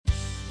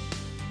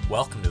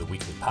Welcome to the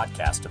weekly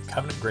podcast of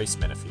Covenant Grace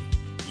Menifee.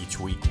 Each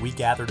week we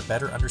gather to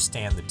better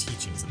understand the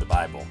teachings of the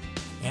Bible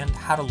and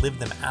how to live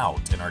them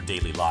out in our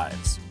daily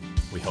lives.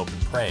 We hope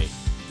and pray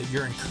that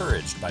you're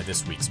encouraged by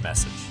this week's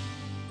message.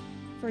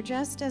 For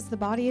just as the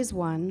body is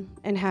one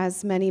and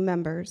has many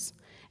members,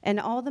 and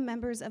all the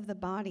members of the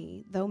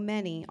body, though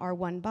many, are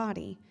one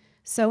body,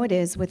 so it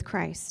is with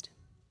Christ.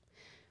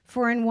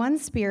 For in one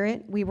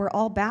Spirit we were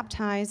all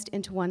baptized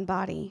into one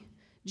body,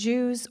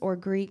 Jews or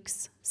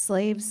Greeks,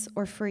 slaves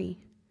or free,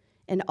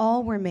 and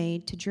all were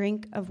made to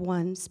drink of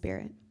one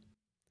Spirit.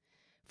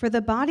 For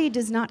the body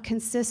does not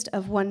consist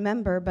of one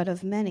member, but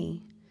of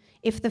many.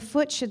 If the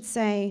foot should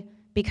say,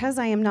 "Because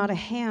I am not a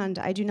hand,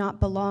 I do not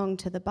belong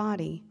to the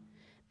body,"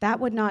 that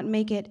would not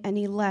make it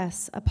any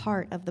less a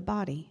part of the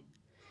body.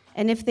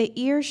 And if the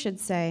ear should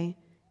say,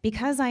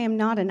 "Because I am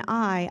not an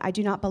eye, I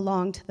do not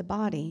belong to the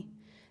body,"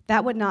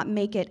 that would not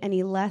make it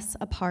any less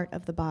a part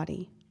of the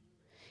body.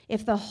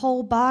 If the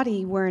whole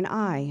body were an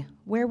eye,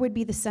 where would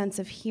be the sense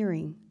of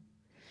hearing?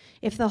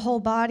 If the whole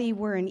body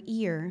were an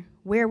ear,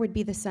 where would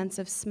be the sense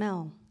of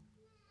smell?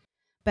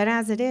 But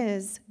as it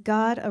is,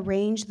 God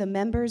arranged the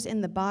members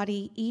in the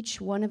body, each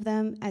one of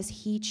them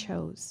as he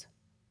chose.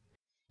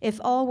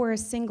 If all were a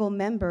single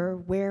member,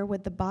 where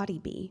would the body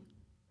be?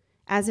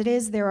 As it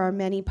is, there are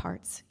many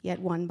parts, yet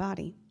one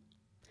body.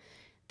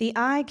 The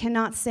eye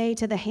cannot say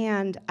to the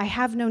hand, "I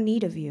have no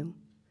need of you,"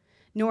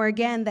 nor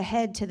again the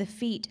head to the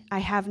feet, "I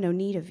have no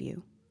need of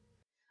you."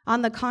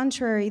 On the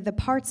contrary, the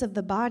parts of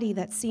the body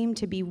that seem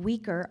to be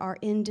weaker are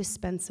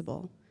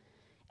indispensable.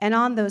 And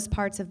on those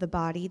parts of the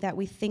body that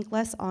we think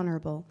less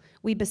honorable,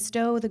 we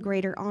bestow the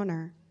greater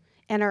honor,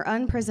 and our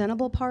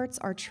unpresentable parts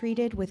are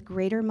treated with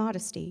greater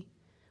modesty,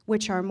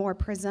 which our more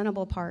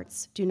presentable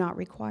parts do not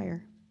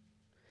require.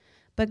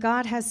 But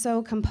God has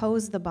so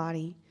composed the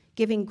body,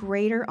 giving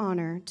greater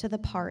honor to the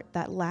part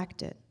that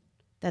lacked it,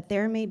 that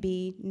there may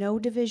be no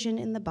division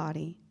in the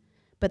body,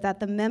 but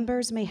that the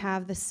members may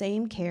have the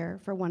same care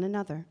for one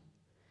another.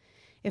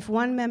 If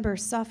one member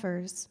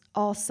suffers,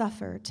 all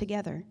suffer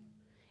together.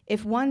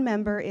 If one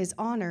member is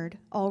honored,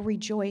 all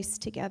rejoice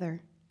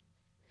together.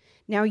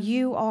 Now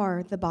you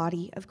are the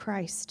body of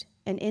Christ,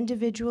 and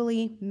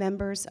individually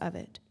members of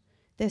it.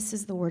 This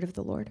is the word of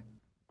the Lord.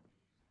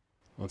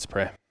 Let's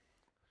pray.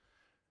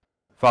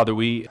 Father,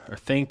 we are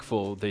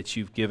thankful that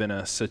you've given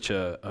us such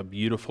a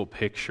beautiful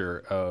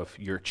picture of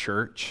your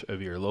church,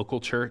 of your local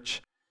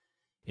church,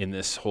 in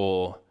this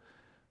whole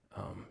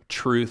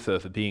truth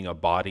of being a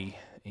body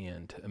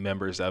and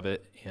members of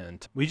it.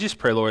 And we just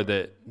pray, Lord,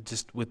 that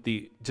just with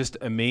the just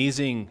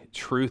amazing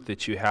truth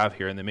that you have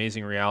here and the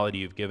amazing reality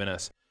you've given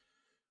us,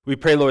 we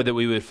pray, Lord, that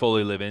we would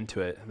fully live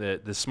into it,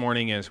 that this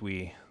morning as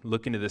we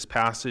look into this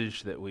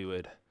passage, that we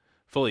would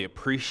fully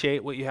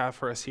appreciate what you have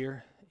for us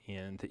here,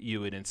 and that you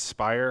would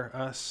inspire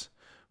us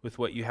with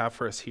what you have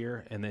for us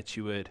here, and that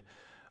you would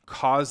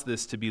cause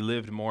this to be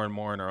lived more and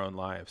more in our own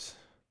lives.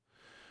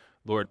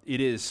 Lord, it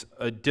is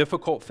a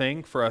difficult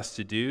thing for us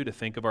to do, to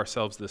think of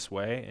ourselves this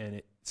way,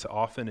 and it's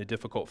often a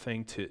difficult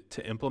thing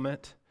to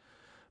implement.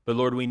 But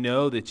Lord, we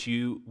know that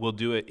you will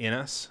do it in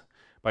us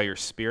by your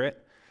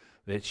Spirit,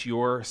 that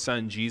your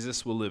Son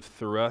Jesus will live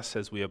through us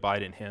as we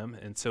abide in him.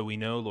 And so we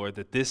know, Lord,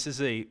 that this is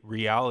a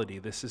reality.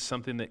 This is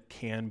something that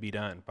can be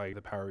done by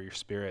the power of your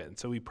Spirit. And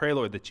so we pray,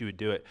 Lord, that you would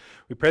do it.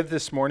 We pray that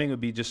this morning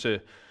would be just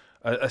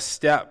a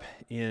step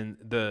in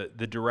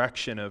the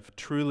direction of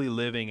truly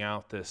living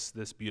out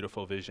this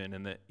beautiful vision,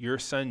 and that your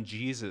Son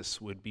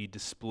Jesus would be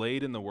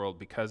displayed in the world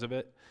because of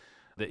it,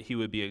 that he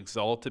would be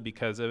exalted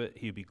because of it,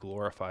 he would be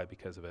glorified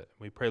because of it.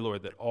 We pray,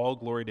 Lord, that all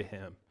glory to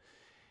him,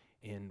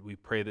 and we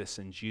pray this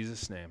in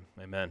Jesus' name,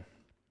 amen.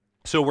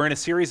 So we're in a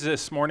series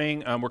this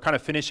morning. We're kind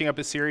of finishing up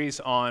a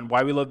series on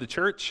why we love the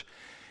church,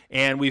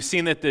 and we've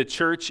seen that the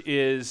church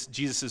is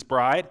Jesus'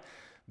 bride.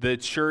 The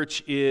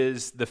church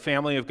is the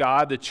family of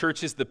God. The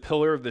church is the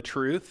pillar of the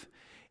truth.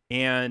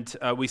 And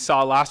we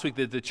saw last week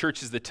that the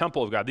church is the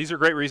temple of God. These are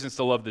great reasons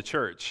to love the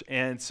church.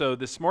 And so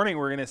this morning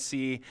we're going to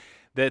see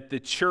that the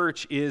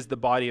church is the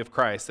body of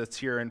Christ. That's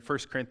here in 1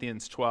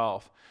 Corinthians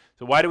 12.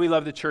 So why do we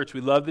love the church?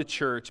 We love the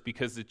church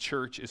because the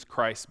church is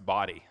Christ's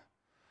body.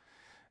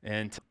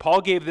 And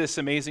Paul gave this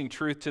amazing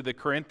truth to the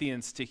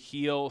Corinthians to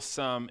heal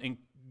some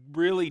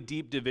really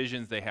deep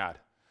divisions they had.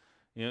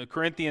 You know,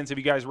 Corinthians, have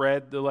you guys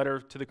read the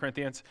letter to the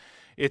Corinthians?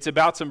 It's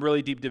about some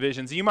really deep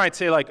divisions. You might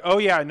say like, "Oh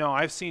yeah, no,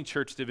 I've seen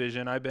church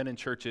division. I've been in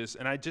churches."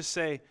 And I just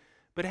say,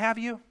 but have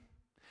you?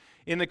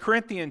 In the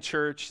Corinthian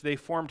church, they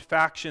formed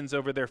factions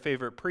over their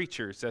favorite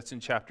preachers. That's in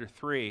chapter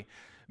 3.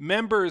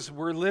 Members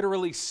were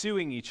literally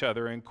suing each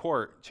other in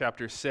court,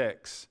 chapter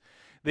 6.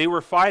 They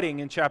were fighting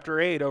in chapter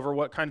 8 over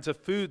what kinds of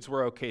foods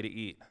were okay to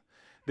eat.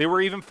 They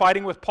were even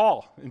fighting with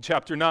Paul in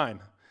chapter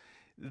 9.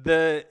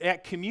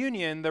 At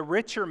communion, the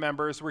richer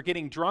members were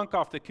getting drunk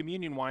off the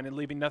communion wine and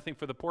leaving nothing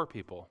for the poor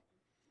people.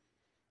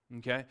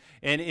 Okay?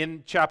 And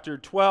in chapter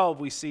 12,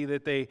 we see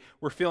that they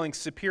were feeling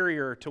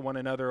superior to one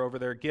another over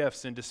their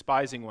gifts and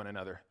despising one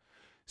another.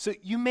 So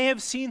you may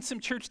have seen some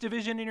church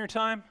division in your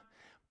time,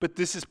 but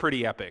this is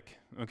pretty epic,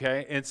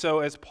 okay? And so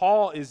as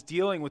Paul is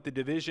dealing with the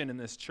division in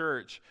this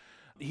church,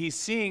 he's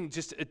seeing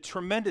just a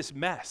tremendous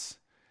mess.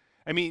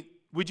 I mean,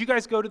 would you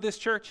guys go to this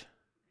church?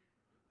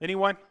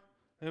 Anyone?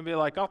 And be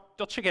like, I'll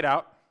check it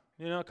out,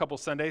 a couple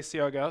Sundays, see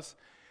how it goes.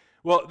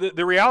 Well,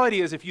 the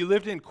reality is if you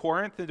lived in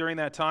Corinth during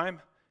that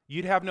time,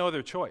 you'd have no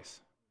other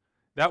choice.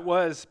 That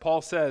was,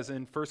 Paul says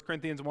in 1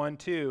 Corinthians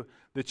 1:2,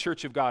 the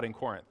church of God in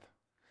Corinth.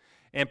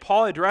 And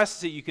Paul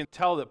addresses it. You can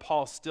tell that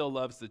Paul still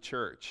loves the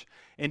church.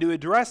 And to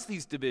address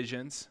these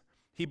divisions,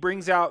 he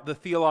brings out the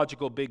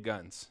theological big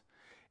guns.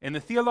 And the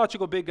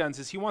theological big guns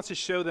is he wants to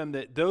show them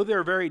that though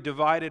they're very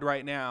divided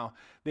right now,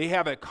 they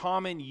have a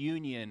common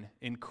union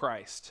in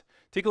Christ.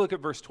 Take a look at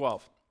verse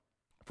 12.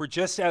 For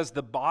just as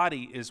the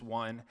body is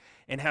one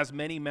and has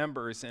many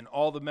members, and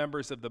all the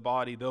members of the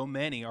body, though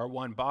many, are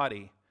one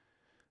body,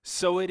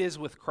 so it is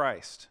with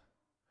Christ.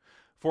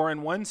 For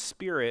in one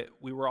Spirit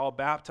we were all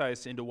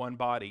baptized into one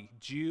body,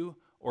 Jew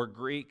or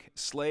Greek,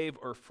 slave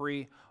or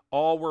free,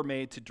 all were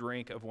made to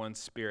drink of one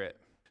Spirit.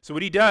 So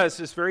what he does,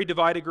 this very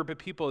divided group of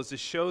people, is to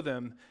show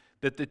them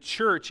that the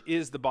church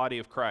is the body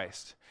of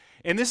Christ.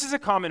 And this is a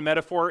common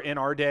metaphor in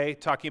our day,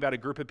 talking about a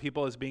group of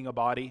people as being a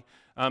body.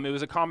 It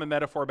was a common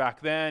metaphor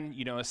back then.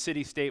 A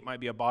city-state might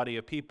be a body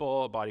of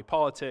people, a body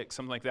politic,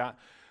 something like that.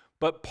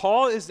 But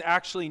Paul is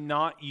actually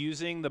not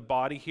using the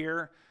body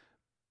here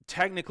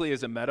technically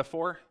as a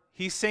metaphor.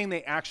 He's saying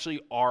they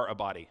actually are a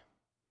body.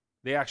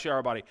 They actually are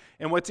a body.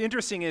 And what's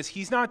interesting is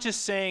he's not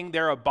just saying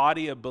they're a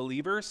body of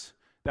believers.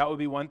 That would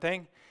be one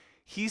thing.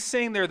 He's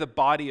saying they're the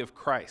body of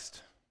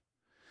Christ.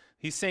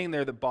 He's saying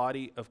they're the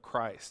body of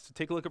Christ.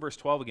 Take a look at verse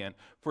 12 again.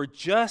 For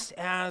just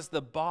as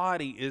the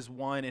body is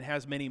one and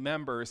has many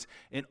members,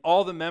 and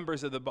all the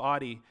members of the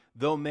body,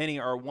 though many,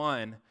 are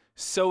one,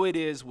 so it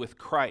is with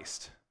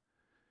Christ.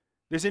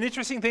 There's an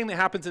interesting thing that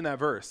happens in that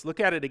verse. Look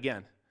at it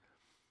again.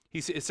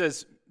 It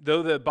says,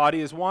 though the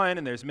body is one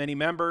and there's many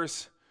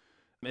members,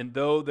 and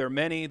though there are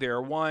many, they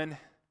are one,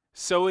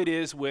 so it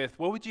is with,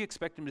 what would you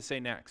expect him to say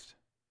next?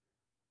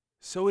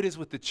 So it is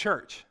with the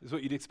church, is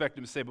what you'd expect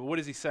him to say. But what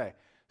does he say?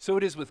 So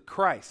it is with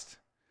Christ.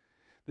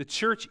 The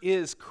church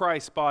is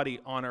Christ's body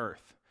on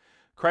earth.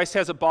 Christ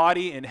has a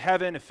body in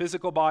heaven, a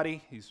physical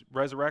body. He's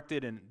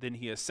resurrected and then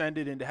he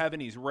ascended into heaven.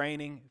 He's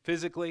reigning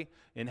physically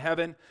in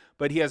heaven,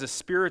 but he has a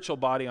spiritual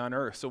body on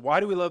earth. So why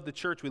do we love the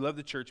church? We love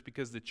the church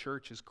because the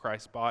church is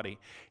Christ's body.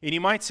 And you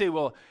might say,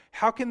 well,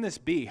 how can this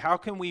be? How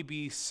can we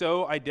be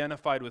so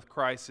identified with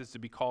Christ as to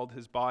be called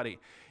his body?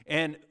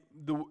 And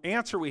the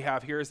answer we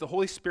have here is the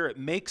Holy Spirit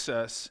makes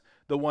us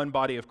the one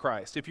body of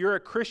Christ. If you're a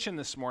Christian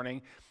this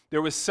morning,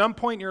 there was some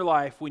point in your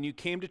life when you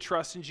came to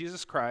trust in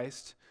Jesus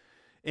Christ,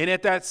 and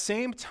at that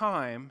same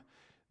time,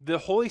 the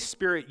Holy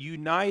Spirit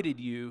united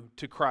you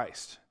to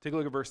Christ. Take a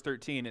look at verse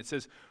 13. It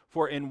says,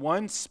 for in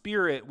one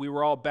Spirit we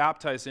were all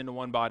baptized into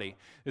one body.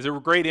 There's a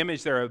great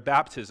image there of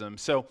baptism.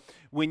 So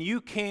when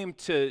you came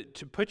to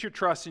put your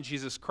trust in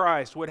Jesus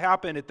Christ, what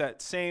happened at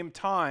that same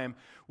time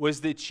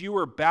was that you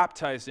were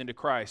baptized into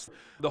Christ.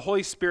 The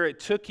Holy Spirit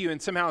took you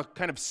and somehow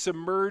kind of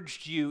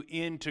submerged you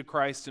into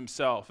Christ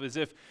himself, as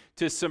if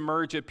to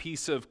submerge a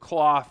piece of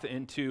cloth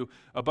into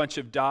a bunch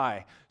of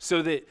dye,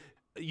 so that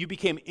you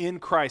became in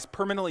Christ,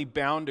 permanently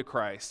bound to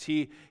Christ.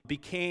 He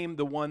became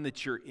the one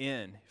that you're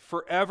in,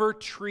 forever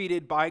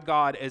treated by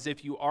God as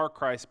if you are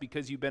Christ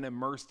because you've been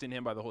immersed in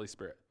him by the Holy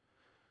Spirit.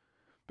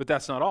 But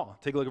that's not all.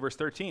 Take a look at verse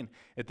 13.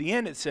 At the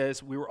end it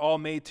says, we were all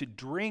made to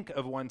drink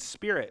of one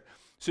Spirit.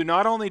 So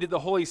not only did the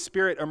Holy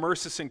Spirit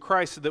immerse us in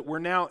Christ so that we're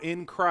now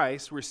in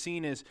Christ, we're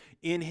seen as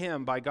in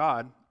him by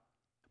God,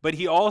 but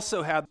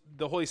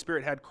the Holy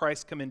Spirit had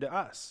Christ come into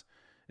us.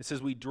 It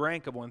says we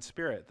drank of one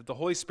Spirit, that the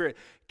Holy Spirit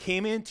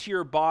came into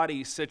your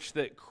body such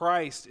that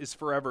Christ is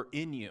forever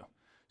in you.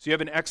 So you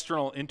have an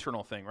external,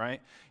 internal thing, right?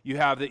 You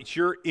have that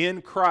you're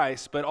in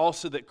Christ, but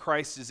also that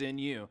Christ is in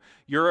you.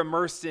 You're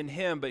immersed in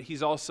him, but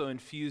he's also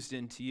infused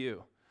into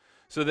you.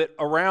 So that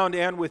around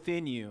and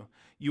within you,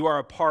 you are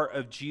a part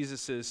of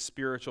Jesus'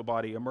 spiritual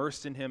body,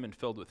 immersed in him and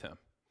filled with him.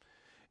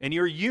 And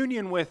your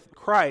union with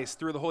Christ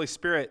through the Holy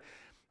Spirit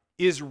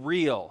is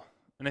real.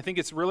 And I think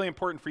it's really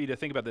important for you to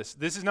think about this.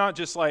 This is not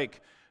just like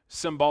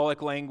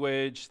symbolic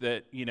language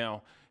that,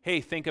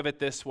 hey, think of it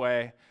this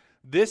way.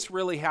 This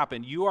really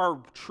happened. You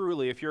are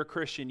truly, if you're a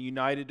Christian,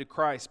 united to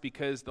Christ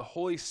because the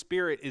Holy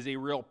Spirit is a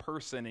real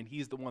person and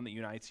he's the one that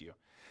unites you.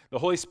 The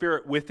Holy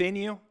Spirit within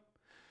you,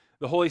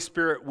 the Holy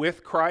Spirit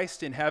with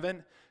Christ in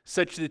heaven,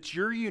 such that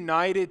you're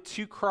united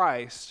to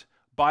Christ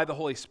by the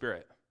Holy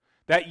Spirit.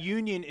 That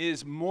union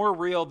is more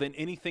real than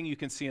anything you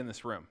can see in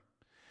this room.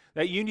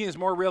 That union is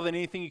more real than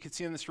anything you can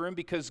see in this room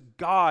because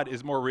God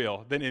is more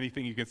real than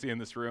anything you can see in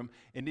this room.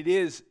 And it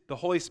is the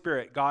Holy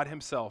Spirit, God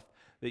himself,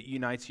 that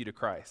unites you to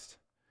Christ.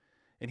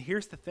 And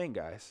here's the thing,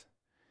 guys.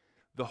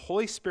 The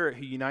Holy Spirit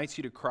who unites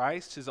you to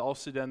Christ has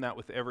also done that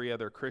with every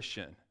other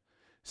Christian.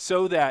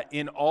 So that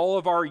in all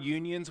of our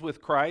unions with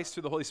Christ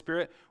through the Holy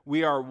Spirit,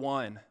 we are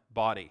one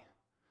body.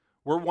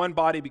 We're one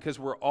body because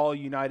we're all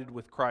united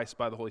with Christ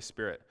by the Holy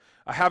Spirit.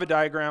 I have a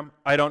diagram.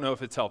 I don't know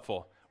if it's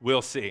helpful.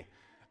 We'll see.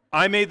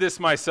 I made this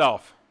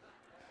myself.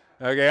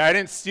 Okay, I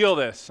didn't steal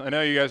this. I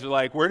know you guys are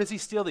like, where does he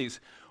steal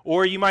these?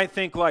 Or you might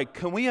think like,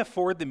 can we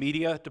afford the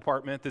media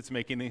department that's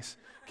making these?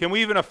 Can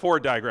we even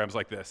afford diagrams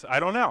like this? I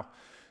don't know.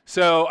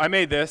 So I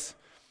made this.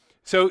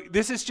 So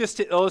this is just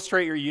to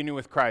illustrate your union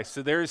with Christ.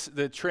 So there's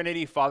the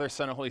Trinity, Father,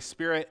 Son, and Holy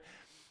Spirit.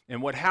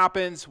 And what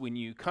happens when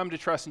you come to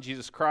trust in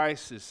Jesus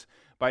Christ is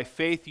by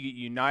faith you get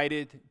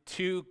united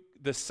to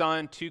the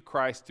Son, to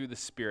Christ through the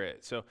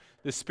Spirit. So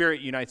the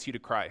Spirit unites you to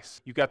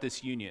Christ. You've got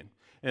this union.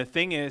 And the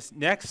thing is,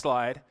 next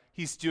slide,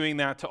 he's doing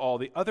that to all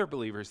the other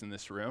believers in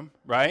this room,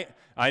 right?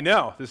 I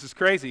know, this is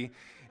crazy.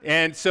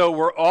 And so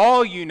we're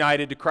all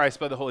united to Christ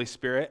by the Holy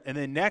Spirit. And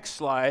then next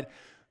slide,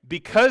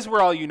 because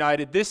we're all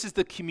united, this is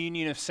the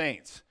communion of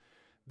saints.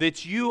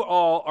 That you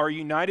all are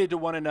united to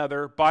one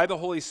another by the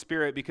Holy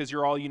Spirit because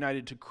you're all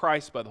united to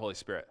Christ by the Holy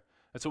Spirit.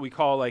 That's what we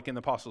call, like in the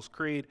Apostles'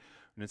 Creed,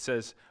 when it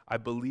says, I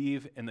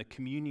believe in the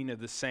communion of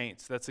the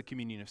saints. That's the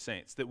communion of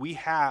saints. That we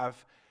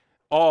have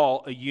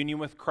all a union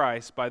with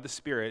Christ by the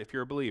Spirit, if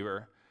you're a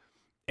believer,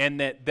 and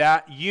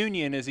that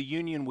union is a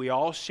union we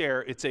all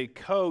share. It's a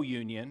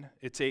co-union.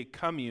 It's a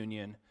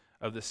communion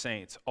of the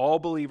saints. All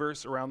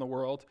believers around the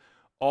world,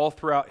 all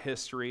throughout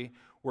history,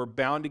 we're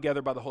bound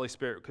together by the Holy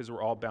Spirit because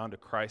we're all bound to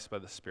Christ by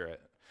the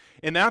Spirit.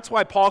 And that's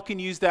why Paul can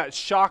use that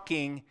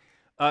shocking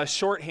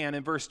shorthand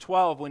in verse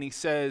 12 when he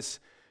says,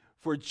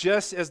 for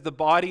just as the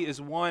body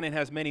is one and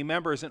has many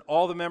members, and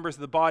all the members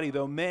of the body,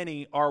 though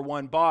many, are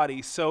one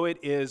body, so it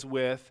is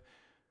with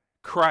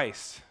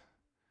Christ,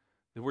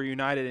 that we're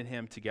united in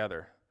him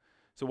together.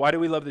 So why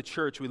do we love the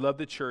church? We love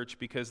the church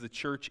because the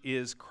church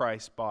is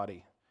Christ's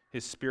body,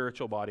 his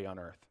spiritual body on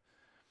earth.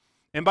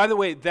 And by the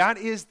way, that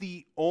is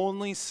the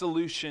only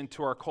solution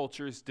to our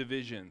culture's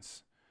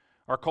divisions.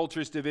 Our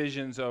culture's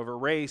divisions over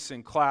race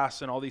and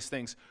class and all these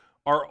things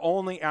are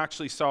only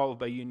actually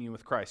solved by union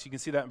with Christ. You can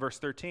see that in verse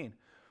 13.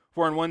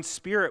 For in one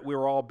Spirit we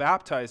were all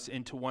baptized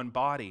into one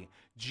body,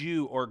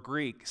 Jew or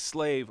Greek,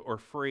 slave or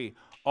free.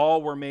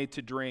 All were made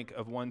to drink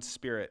of one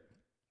Spirit.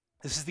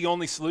 This is the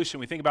only solution.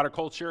 We think about our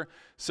culture,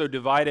 so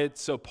divided,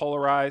 so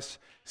polarized,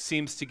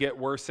 seems to get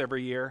worse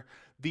every year.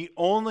 The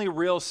only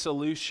real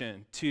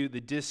solution to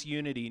the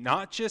disunity,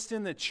 not just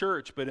in the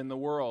church, but in the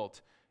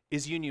world,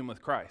 is union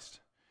with Christ.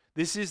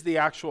 This is the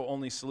actual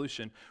only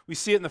solution. We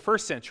see it in the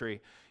first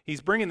century.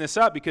 He's bringing this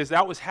up because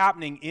that was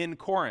happening in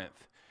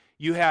Corinth.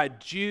 You had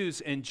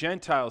Jews and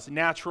Gentiles,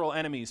 natural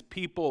enemies,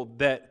 people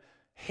that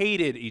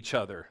hated each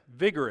other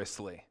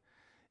vigorously.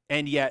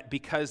 And yet,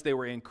 because they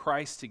were in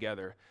Christ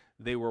together,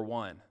 they were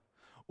one.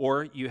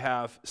 Or you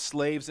have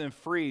slaves and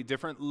free,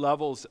 different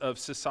levels of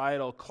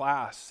societal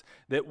class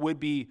that would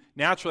be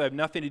naturally have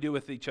nothing to do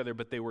with each other,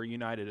 but they were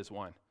united as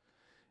one.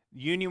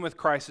 Union with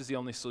Christ is the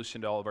only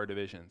solution to all of our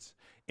divisions.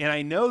 And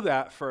I know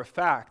that for a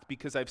fact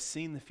because I've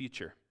seen the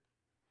future.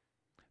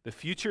 The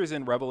future is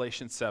in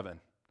Revelation 7.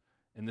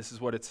 And this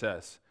is what it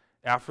says.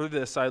 After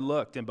this I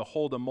looked, and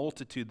behold, a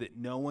multitude that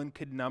no one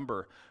could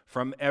number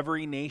from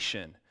every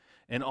nation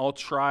and all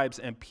tribes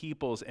and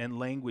peoples and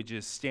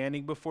languages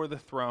standing before the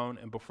throne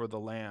and before the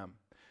Lamb,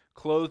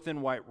 clothed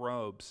in white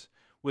robes,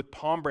 with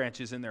palm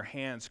branches in their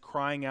hands,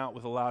 crying out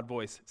with a loud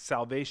voice,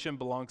 salvation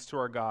belongs to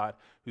our God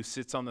who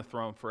sits on the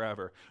throne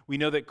forever. We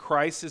know that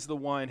Christ is the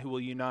one who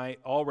will unite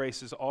all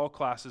races, all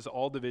classes,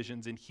 all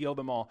divisions, and heal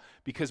them all,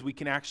 because we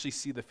can actually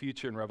see the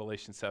future in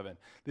Revelation 7.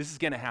 This is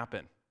going to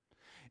happen.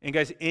 And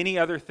guys, any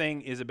other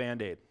thing is a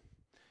Band-Aid.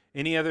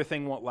 Any other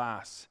thing won't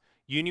last.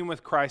 Union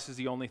with Christ is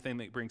the only thing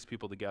that brings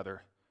people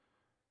together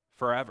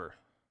forever.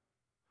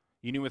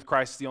 Union with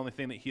Christ is the only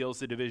thing that heals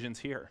the divisions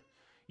here.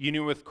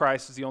 Union with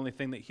Christ is the only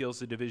thing that heals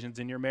the divisions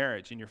in your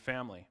marriage, in your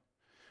family.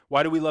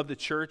 Why do we love the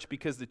church?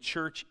 Because the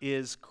church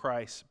is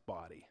Christ's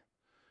body,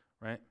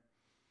 right?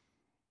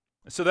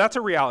 So that's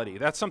a reality.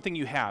 That's something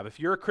you have. If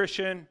you're a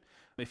Christian,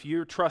 if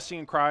you're trusting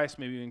in Christ,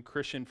 maybe you've been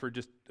Christian for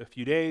just a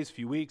few days,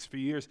 few weeks, few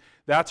years,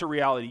 that's a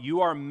reality.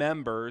 You are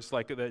members,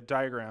 like the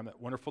diagram, that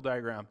wonderful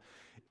diagram.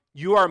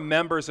 You are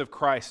members of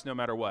Christ no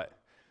matter what.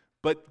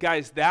 But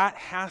guys, that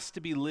has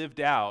to be lived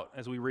out,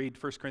 as we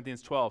read 1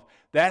 Corinthians 12,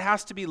 that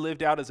has to be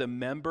lived out as a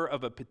member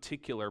of a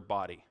particular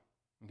body.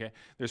 Okay?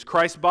 There's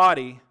Christ's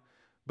body,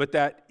 but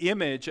that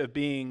image of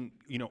being,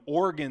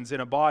 organs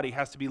in a body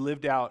has to be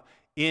lived out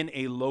in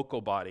a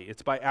local body.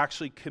 It's by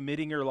actually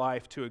committing your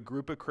life to a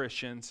group of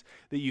Christians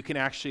that you can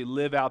actually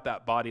live out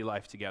that body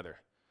life together.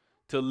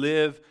 To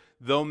live,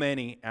 though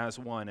many, as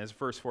one, as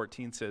verse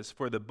 14 says,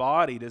 for the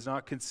body does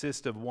not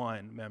consist of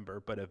one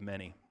member, but of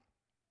many.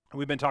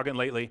 We've been talking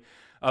lately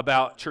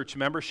about church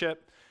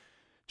membership.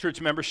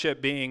 Church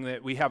membership being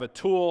that we have a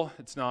tool.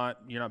 It's not,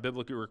 you're not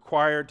biblically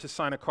required to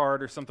sign a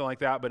card or something like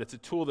that, but it's a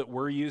tool that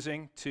we're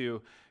using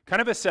to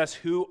kind of assess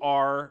who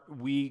are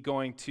we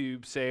going to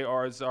say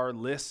is our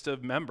list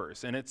of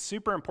members. And it's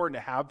super important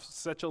to have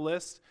such a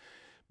list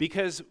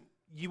because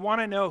you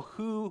want to know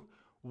who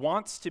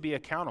wants to be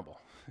accountable.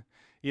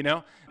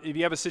 If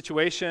you have a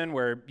situation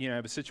where,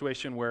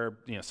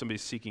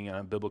 somebody's seeking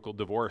a biblical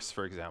divorce,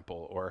 for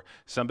example, or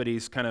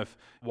somebody's kind of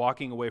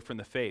walking away from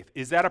the faith,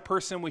 is that a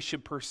person we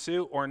should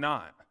pursue or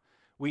not?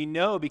 We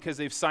know because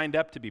they've signed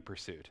up to be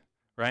pursued,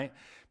 right?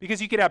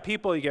 Because you get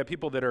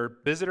people that are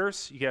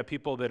visitors, you get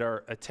people that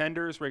are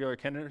attenders, regular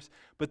attenders,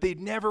 but they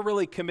never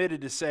really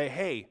committed to say,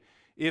 hey,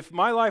 if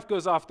my life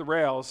goes off the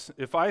rails,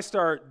 if I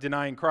start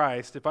denying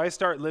Christ, if I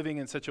start living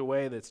in such a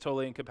way that's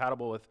totally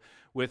incompatible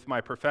with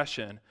my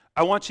profession,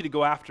 I want you to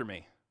go after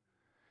me.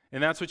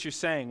 And that's what you're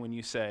saying when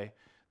you say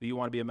that you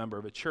want to be a member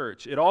of a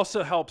church. It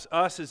also helps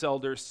us as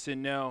elders to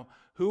know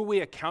who are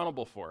we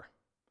accountable for.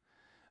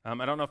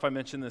 I don't know if I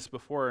mentioned this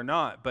before or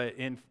not, but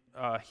in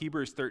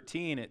Hebrews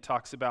 13, it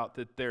talks about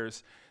that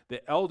there's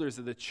the elders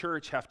of the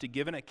church have to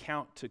give an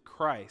account to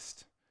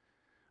Christ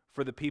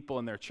for the people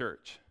in their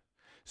church.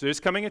 So there's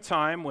coming a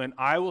time when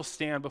I will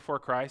stand before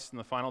Christ in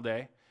the final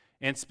day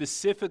and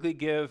specifically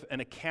give an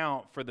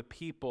account for the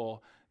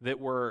people that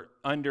were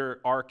under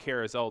our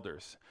care as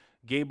elders.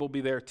 Gabe will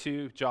be there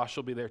too. Josh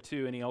will be there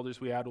too. Any elders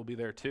we add will be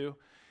there too.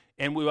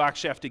 And we will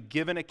actually have to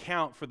give an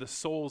account for the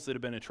souls that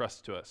have been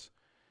entrusted to us.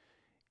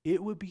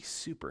 It would be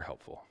super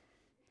helpful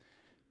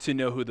to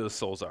know who those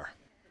souls are.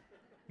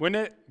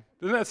 Wouldn't it?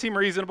 Doesn't that seem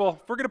reasonable?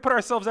 If we're going to put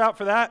ourselves out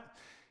for that,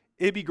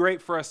 it'd be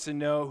great for us to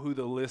know who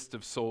the list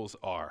of souls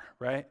are,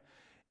 right?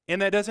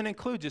 And that doesn't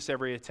include just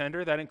every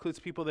attender. That includes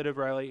people that have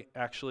really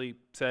actually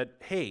said,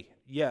 hey,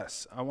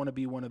 yes, I want to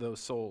be one of those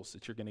souls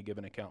that you're going to give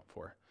an account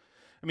for.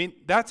 I mean,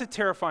 that's a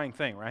terrifying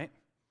thing, right?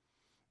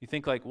 You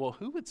think like, well,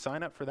 who would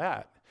sign up for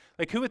that?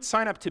 Like, who would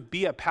sign up to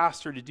be a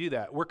pastor to do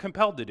that? We're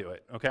compelled to do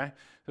it, okay?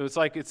 So it's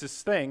like, it's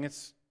this thing.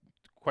 It's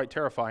quite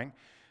terrifying.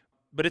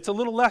 But it's a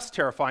little less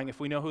terrifying if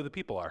we know who the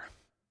people are.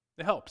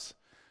 It helps.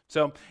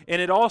 So,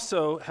 and it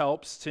also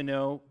helps to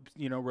know,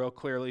 real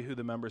clearly who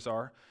the members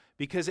are,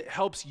 because it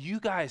helps you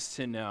guys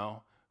to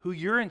know who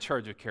you're in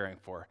charge of caring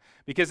for.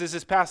 Because as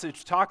this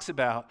passage talks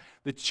about,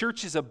 the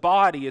church is a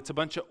body. It's a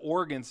bunch of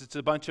organs. It's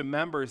a bunch of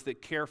members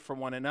that care for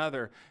one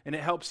another. And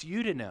it helps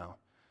you to know,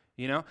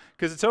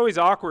 because it's always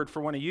awkward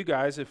for one of you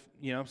guys if,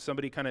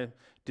 somebody kind of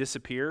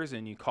disappears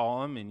and you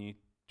call them and you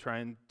try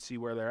and see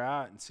where they're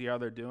at and see how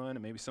they're doing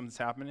and maybe something's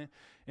happening.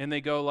 And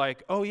they go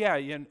like, oh, yeah,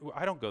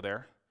 I don't go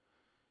there.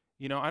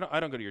 I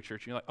don't go to your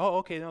church. And you're like, oh,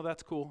 okay, no,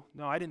 that's cool.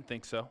 No, I didn't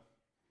think so.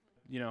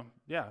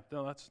 Yeah,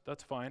 no,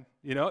 that's fine.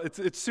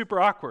 It's super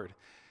awkward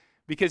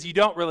because you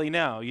don't really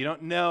know. You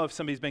don't know if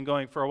somebody's been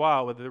going for a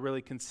while, whether they're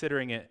really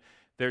considering it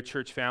their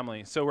church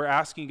family. So we're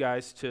asking you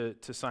guys to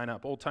sign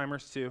up, old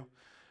timers too.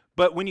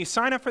 But when you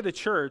sign up for the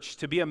church,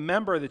 to be a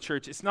member of the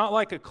church, it's not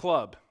like a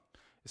club.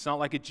 It's not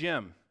like a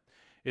gym.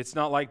 It's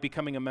not like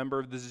becoming a member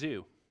of the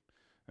zoo,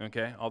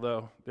 okay?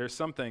 Although there's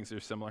some things that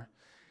are similar.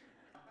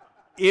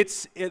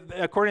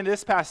 According to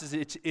this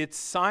passage, it's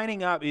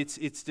signing up,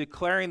 it's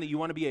declaring that you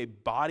want to be a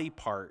body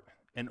part,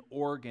 an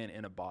organ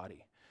in a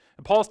body.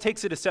 And Paul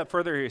takes it a step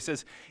further here. He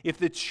says, if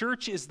the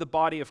church is the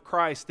body of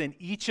Christ, then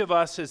each of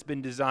us has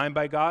been designed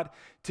by God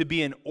to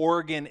be an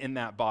organ in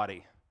that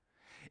body.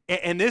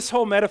 And this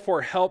whole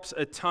metaphor helps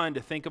a ton to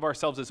think of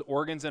ourselves as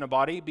organs in a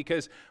body,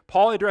 because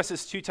Paul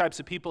addresses two types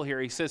of people here.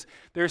 He says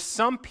there's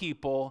some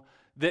people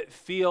that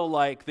feel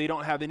like they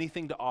don't have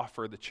anything to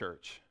offer the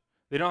church.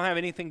 They don't have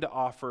anything to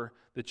offer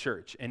the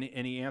church. And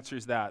he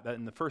answers that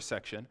in the first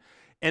section.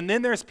 And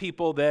then there's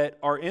people that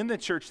are in the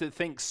church that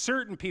think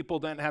certain people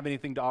don't have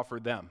anything to offer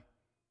them.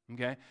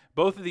 Okay?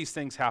 Both of these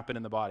things happen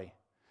in the body.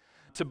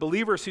 To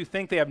believers who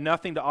think they have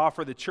nothing to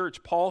offer the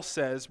church, Paul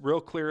says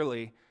real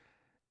clearly,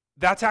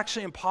 that's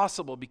actually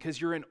impossible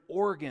because you're an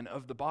organ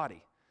of the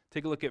body.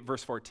 Take a look at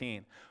verse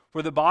 14.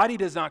 For the body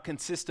does not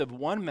consist of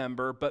one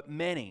member, but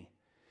many.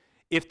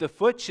 If the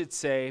foot should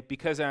say,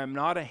 because I am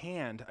not a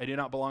hand, I do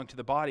not belong to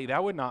the body,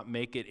 that would not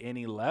make it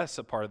any less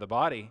a part of the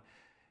body.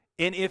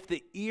 And if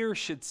the ear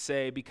should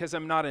say, because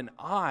I'm not an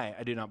eye,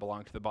 I do not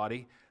belong to the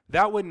body,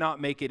 that would not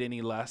make it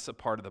any less a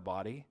part of the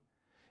body.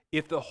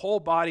 If the whole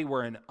body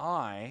were an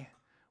eye,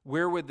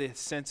 where would the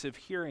sense of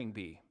hearing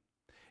be?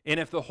 And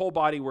if the whole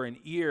body were an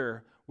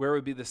ear, where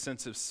would be the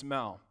sense of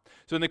smell?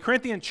 So in the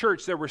Corinthian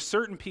church, there were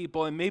certain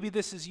people, and maybe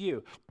this is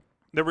you,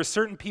 there were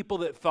certain people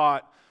that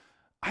thought,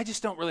 I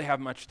just don't really have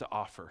much to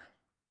offer.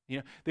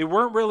 They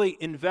weren't really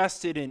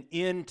invested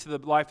into the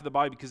life of the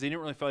body because they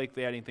didn't really feel like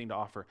they had anything to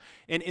offer.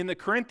 And in the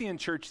Corinthian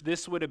church,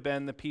 this would have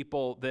been the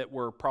people that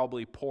were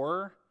probably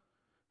poorer,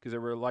 because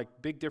there were like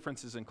big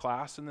differences in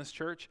class in this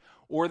church,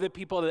 or the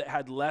people that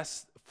had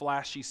less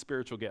flashy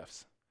spiritual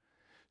gifts.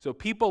 So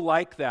people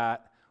like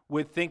that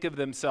would think of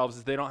themselves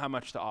as they don't have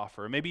much to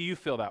offer. Maybe you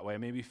feel that way.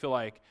 Maybe you feel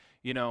like,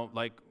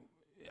 like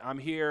I'm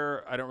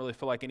here, I don't really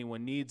feel like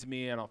anyone needs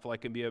me, I don't feel like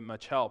I can be of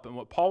much help. And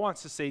what Paul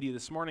wants to say to you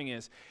this morning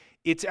is,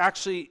 it's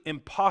actually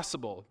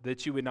impossible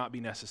that you would not be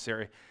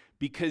necessary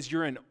because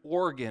you're an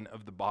organ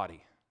of the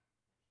body,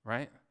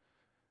 right?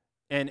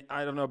 And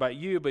I don't know about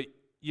you, but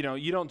you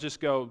don't just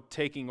go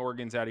taking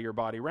organs out of your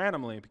body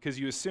randomly because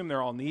you assume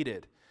they're all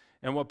needed.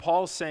 And what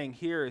Paul's saying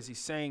here is he's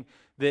saying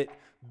that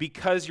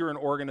because you're an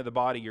organ of the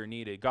body, you're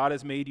needed. God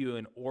has made you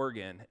an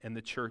organ, and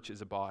the church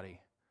is a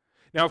body.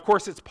 Now, of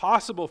course, it's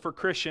possible for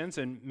Christians,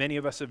 and many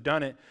of us have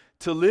done it,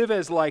 to live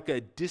as like a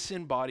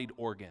disembodied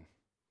organ.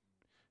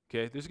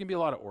 Okay, there's going to be a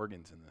lot of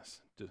organs in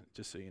this,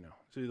 just so you know.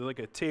 So like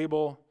a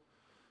table,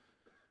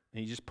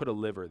 and you just put a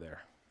liver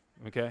there,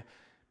 okay?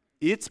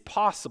 it's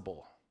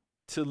possible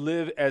to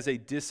live as a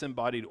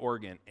disembodied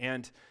organ.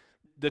 And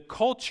the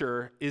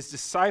culture is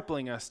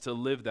discipling us to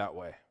live that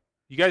way.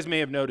 You guys may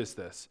have noticed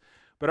this,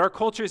 but our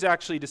culture is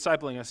actually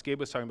discipling us. Gabe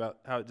was talking about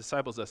how it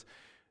disciples us.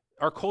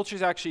 Our culture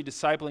is actually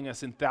discipling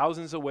us in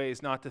thousands of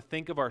ways not to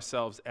think of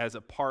ourselves as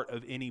a part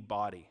of any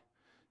body,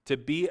 to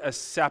be a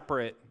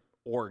separate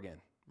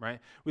organ, right?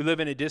 We live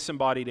in a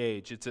disembodied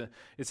age.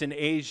 It's an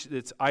age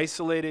that's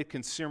isolated,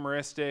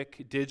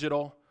 consumeristic,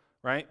 digital,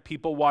 right?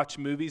 People watch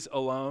movies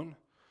alone.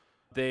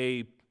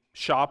 They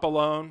shop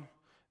alone.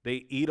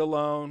 They eat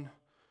alone.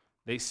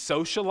 They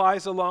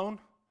socialize alone,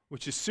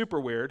 which is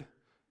super weird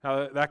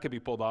how that could be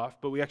pulled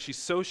off, but we actually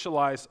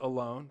socialize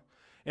alone.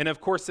 And of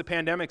course, the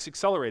pandemic's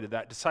accelerated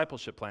that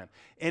discipleship plan.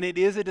 And it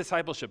is a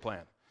discipleship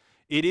plan.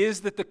 It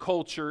is that the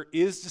culture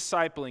is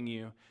discipling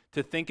you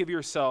to think of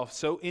yourself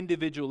so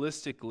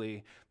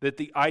individualistically that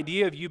the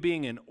idea of you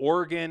being an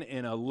organ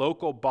in a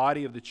local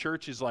body of the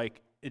church is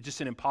like it's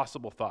just an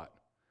impossible thought.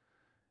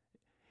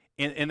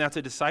 And that's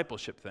a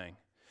discipleship thing.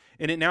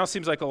 And it now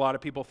seems like a lot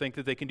of people think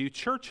that they can do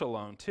church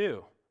alone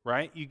too,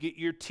 right? You get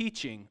your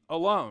teaching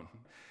alone.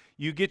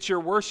 You get your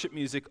worship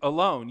music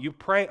alone. You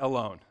pray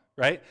alone.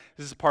 Right?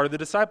 This is part of the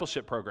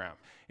discipleship program.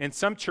 And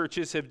some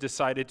churches have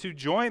decided to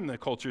join the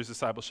culture's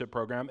discipleship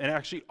program and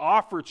actually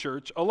offer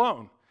church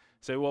alone.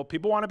 Say, well,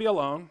 people want to be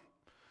alone.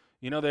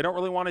 They don't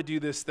really want to do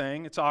this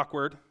thing. It's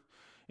awkward.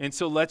 And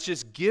so let's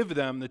just give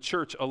them the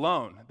church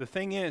alone. The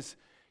thing is,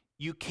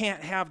 you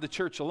can't have the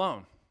church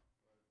alone.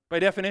 By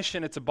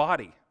definition, it's a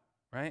body,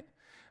 right?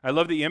 I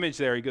love the image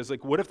there. He goes,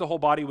 like, what if the whole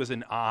body was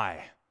an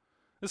eye?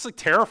 This is like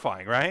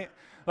terrifying, right?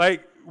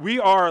 Like, we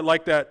are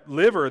like that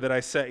liver that I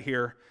set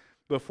here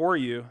before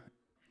you.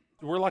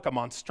 We're like a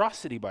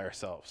monstrosity by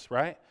ourselves,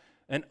 right?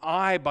 An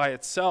eye by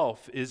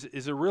itself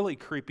is a really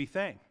creepy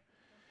thing.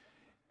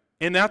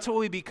 And that's what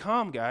we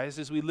become, guys.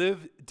 As we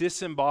live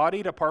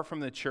disembodied apart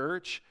from the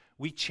church,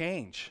 we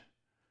change.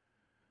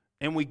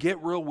 And we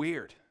get real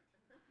weird.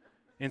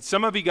 And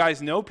some of you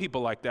guys know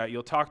people like that.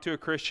 You'll talk to a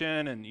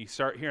Christian and you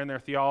start hearing their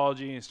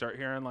theology and you start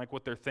hearing like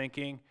what they're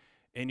thinking.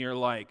 And you're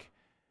like,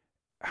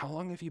 how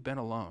long have you been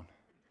alone?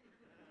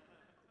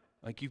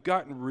 Like, you've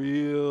gotten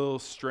real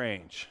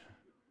strange,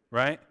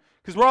 right?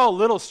 Because we're all a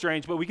little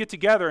strange, but we get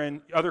together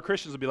and other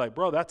Christians will be like,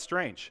 bro, that's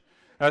strange.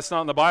 That's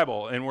not in the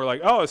Bible. And we're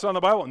like, oh, it's not in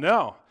the Bible?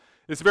 No.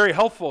 It's very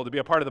helpful to be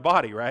a part of the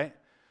body, right?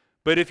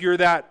 But if you're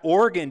that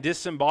organ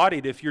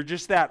disembodied, if you're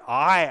just that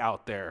eye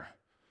out there,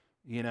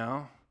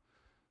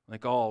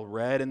 like all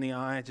red in the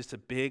eye, just a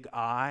big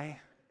eye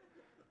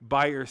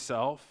by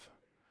yourself,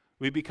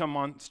 we become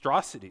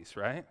monstrosities,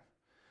 right?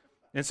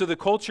 And so the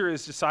culture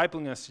is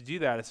discipling us to do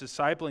that. It's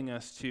discipling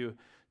us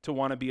to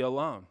want to be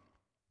alone.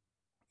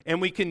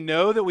 And we can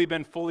know that we've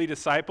been fully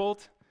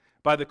discipled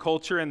by the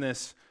culture and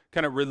this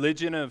kind of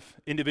religion of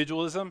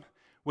individualism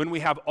when we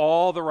have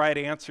all the right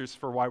answers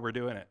for why we're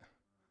doing it,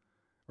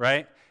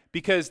 right?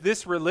 Because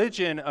this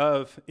religion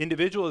of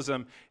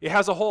individualism, it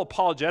has a whole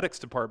apologetics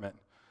department.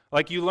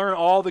 Like, you learn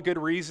all the good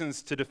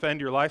reasons to defend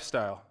your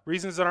lifestyle,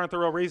 reasons that aren't the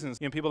real reasons.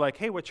 People are like,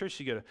 hey, what church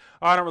do you go to?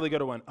 Oh, I don't really go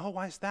to one. Oh,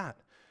 why is that?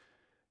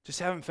 Just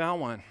haven't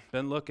found one.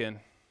 Been looking.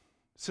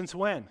 Since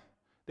when?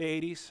 The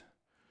 80s?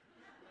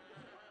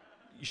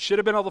 You should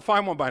have been able to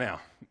find one by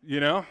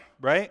now,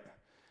 right?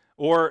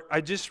 Or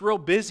I'm just real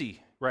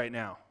busy right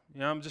now.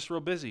 I'm just real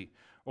busy.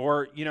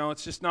 Or,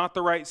 it's just not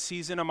the right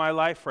season of my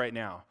life right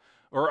now.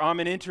 Or I'm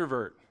an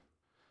introvert.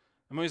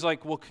 I'm always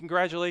like, well,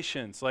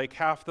 congratulations, like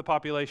half the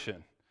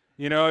population.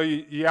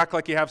 You act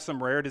like you have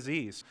some rare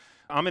disease.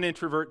 I'm an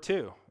introvert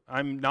too.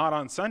 I'm not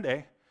on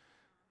Sunday,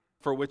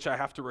 for which I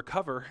have to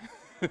recover.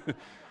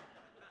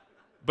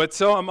 But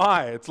so am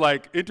I. It's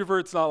like,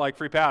 introvert's not like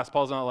free pass.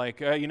 Paul's not like,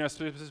 supposed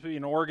to be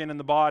an organ in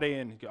the body,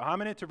 and I'm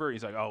an introvert.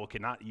 He's like, oh, okay,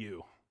 not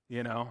you,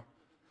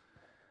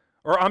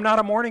 Or I'm not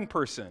a morning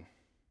person.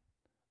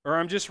 Or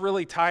I'm just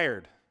really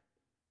tired.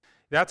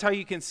 That's how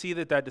you can see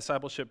that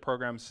discipleship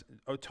program's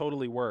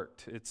totally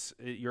worked.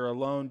 You're a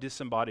lone,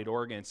 disembodied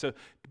organ.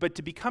 But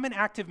to become an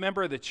active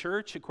member of the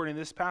church, according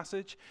to this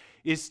passage,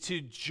 is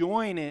to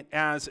join it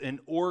as an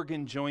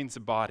organ joins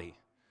a body.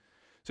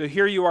 So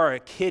here you are,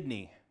 a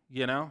kidney,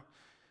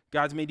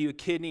 God's made you a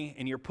kidney,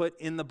 and you're put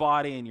in the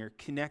body, and you're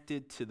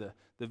connected to the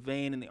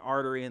vein and the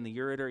artery and the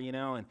ureter,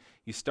 and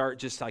you start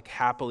just like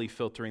happily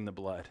filtering the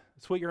blood.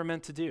 That's what you're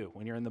meant to do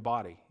when you're in the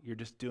body. You're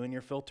just doing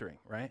your filtering,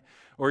 right?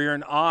 Or you're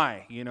an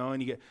eye,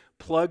 and you get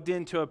plugged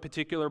into a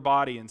particular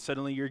body, and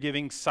suddenly you're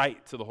giving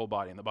sight to the whole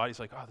body, and the body's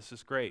like, oh, this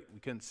is great. We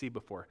couldn't see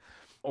before.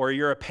 Or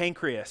you're a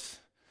pancreas,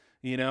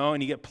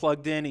 and you get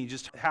plugged in, and you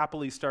just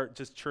happily start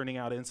just churning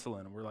out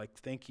insulin. And we're like,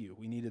 thank you.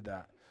 We needed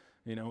that.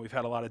 We've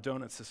had a lot of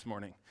donuts this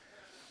morning.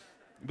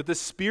 But the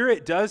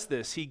Spirit does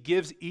this. He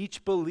gives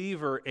each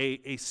believer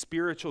a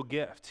spiritual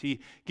gift. He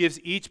gives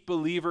each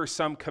believer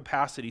some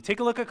capacity. Take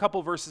a look a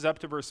couple verses up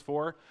to verse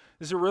 4.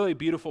 This is a really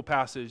beautiful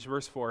passage,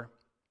 verse 4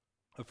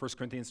 of 1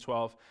 Corinthians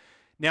 12.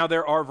 Now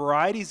there are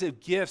varieties of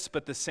gifts,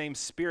 but the same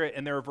Spirit,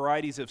 and there are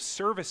varieties of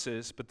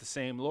services, but the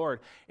same Lord.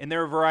 And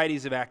there are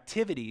varieties of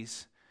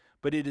activities,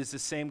 but it is the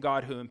same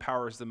God who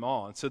empowers them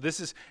all. And so this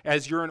is,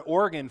 as you're an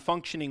organ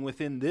functioning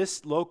within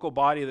this local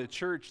body of the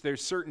church,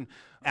 there's certain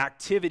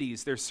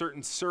activities, there's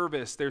certain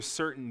service, there's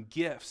certain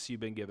gifts you've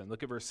been given.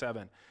 Look at verse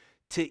 7.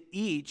 To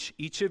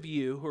each of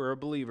you who are a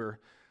believer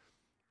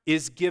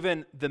is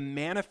given the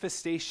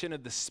manifestation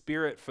of the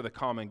Spirit for the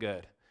common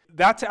good.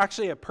 That's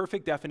actually a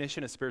perfect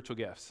definition of spiritual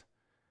gifts.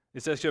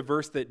 It's actually a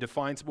verse that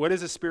defines what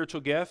is a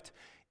spiritual gift.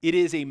 It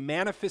is a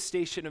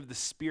manifestation of the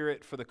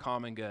Spirit for the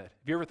common good.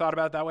 Have you ever thought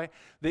about it that way?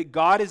 That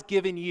God has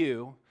given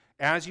you,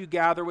 as you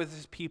gather with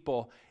his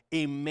people,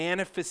 a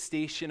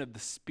manifestation of the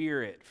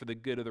Spirit for the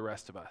good of the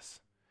rest of us.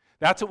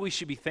 That's what we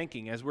should be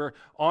thinking. As we're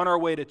on our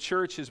way to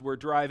church, as we're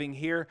driving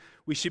here,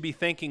 we should be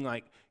thinking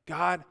like,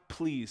 God,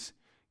 please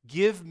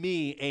give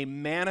me a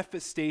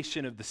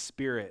manifestation of the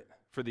Spirit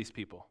for these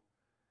people.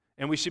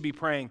 And we should be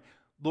praying,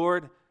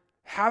 Lord,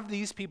 have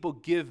these people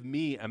give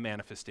me a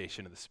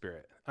manifestation of the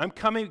Spirit. I'm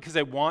coming because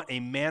I want a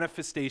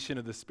manifestation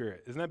of the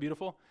Spirit. Isn't that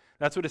beautiful?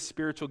 That's what a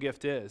spiritual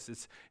gift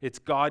is. It's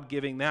God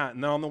giving that.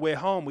 And then on the way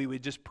home, we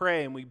would just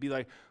pray and we'd be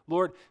like,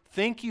 Lord,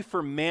 thank you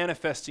for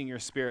manifesting your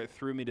Spirit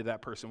through me to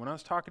that person. When I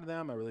was talking to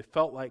them, I really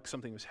felt like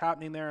something was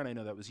happening there, and I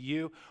know that was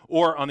you.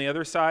 Or on the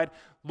other side,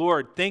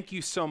 Lord, thank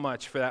you so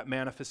much for that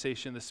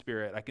manifestation of the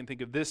Spirit. I can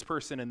think of this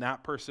person and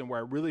that person where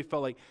I really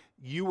felt like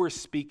you were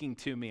speaking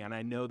to me, and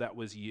I know that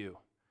was you.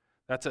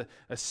 That's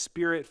a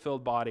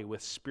Spirit-filled body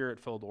with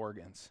Spirit-filled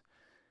organs.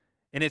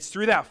 And it's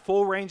through that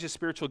full range of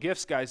spiritual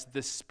gifts, guys,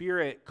 the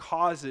Spirit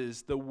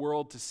causes the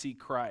world to see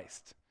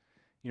Christ.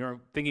 You know,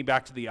 thinking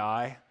back to the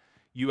eye,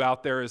 you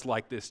out there is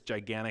like this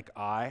gigantic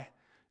eye,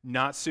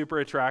 not super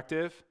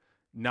attractive,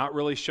 not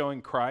really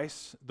showing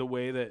Christ the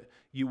way that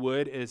you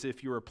would as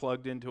if you were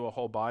plugged into a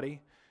whole body.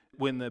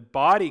 When the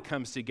body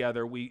comes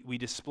together, we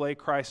display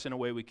Christ in a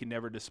way we can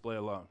never display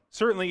alone.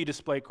 Certainly you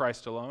display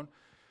Christ alone,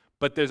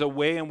 but there's a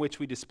way in which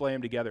we display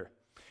him together.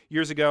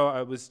 Years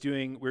ago,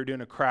 we were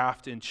doing a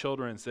craft in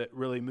children's that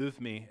really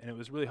moved me, and it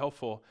was really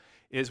helpful,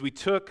 is we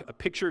took a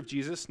picture of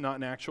Jesus, not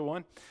an actual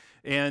one,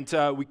 and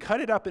we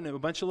cut it up into a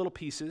bunch of little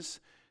pieces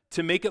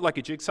to make it like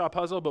a jigsaw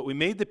puzzle, but we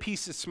made the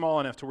pieces small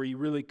enough to where you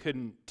really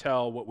couldn't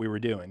tell what we were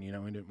doing. You know,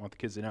 we didn't want the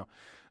kids to know.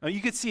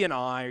 You could see an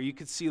eye, or you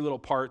could see little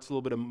parts, a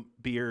little bit of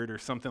beard or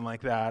something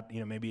like that, you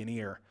know, maybe an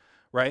ear,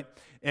 right?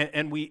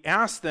 And we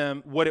asked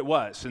them what it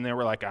was, and they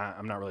were like,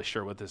 I'm not really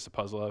sure what this is a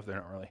puzzle of. They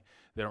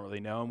don't really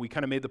know. And we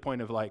kind of made the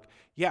point of like,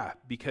 yeah,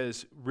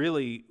 because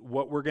really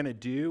what we're going to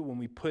do when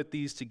we put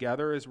these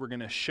together is we're going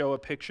to show a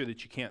picture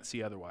that you can't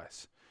see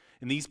otherwise.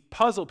 And these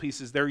puzzle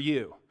pieces, they're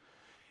you.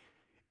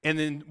 And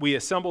then we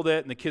assembled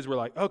it, and the kids were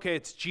like, okay,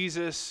 it's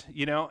Jesus,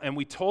 you know, and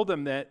we told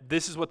them that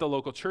this is what the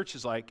local church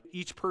is like.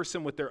 Each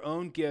person with their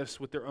own gifts,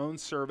 with their own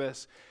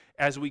service,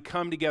 as we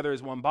come together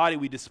as one body,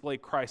 we display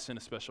Christ in a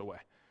special way.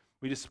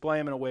 We display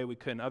him in a way we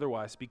couldn't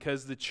otherwise,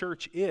 because the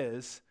church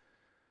is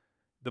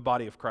the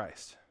body of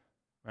Christ,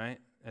 right?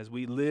 As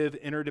we live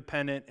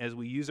interdependent, as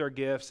we use our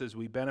gifts, as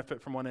we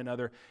benefit from one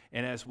another,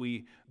 and as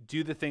we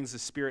do the things the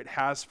Spirit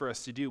has for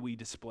us to do, we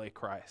display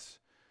Christ.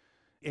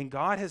 And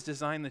God has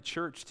designed the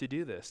church to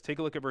do this. Take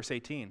a look at verse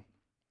 18.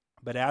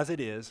 But as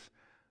it is,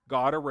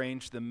 God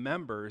arranged the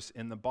members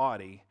in the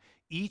body,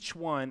 each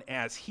one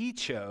as he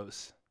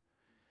chose.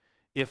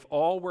 If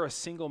all were a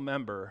single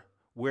member,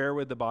 where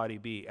would the body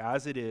be?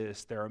 As it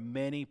is, there are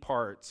many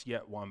parts,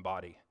 yet one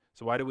body.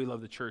 So why do we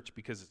love the church?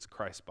 Because it's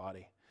Christ's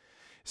body.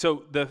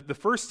 So the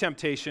first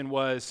temptation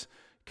was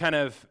kind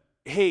of,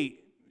 hey,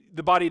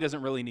 the body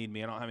doesn't really need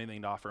me. I don't have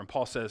anything to offer. And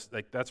Paul says,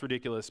 like, that's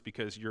ridiculous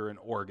because you're an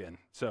organ.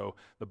 So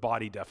the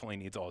body definitely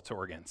needs all its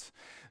organs.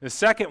 The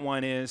second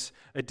one is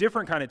a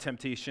different kind of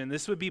temptation.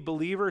 This would be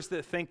believers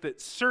that think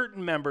that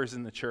certain members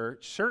in the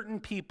church, certain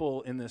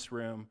people in this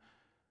room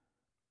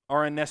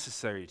are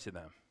unnecessary to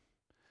them.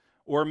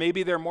 Or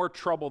maybe they're more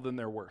trouble than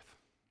they're worth,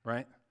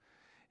 right?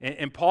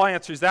 And Paul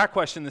answers that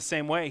question the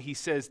same way. He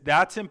says,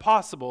 that's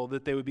impossible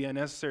that they would be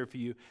unnecessary for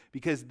you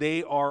because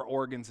they are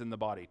organs in the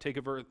body. Take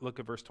a look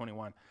at verse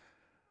 21.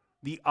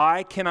 The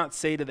eye cannot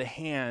say to the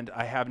hand,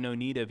 I have no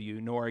need of you,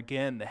 nor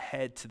again the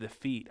head to the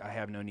feet, I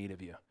have no need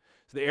of you.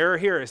 So the error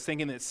here is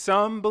thinking that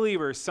some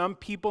believers, some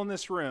people in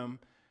this room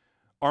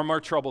are more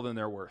trouble than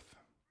they're worth.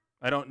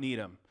 I don't need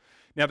them.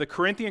 Now, the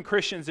Corinthian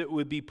Christians that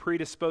would be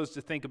predisposed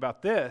to think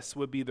about this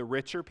would be the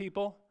richer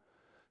people,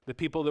 the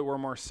people that were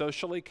more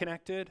socially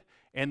connected,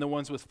 and the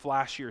ones with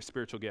flashier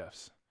spiritual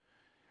gifts.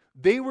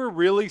 They were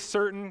really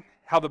certain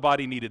how the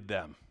body needed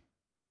them,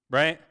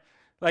 right?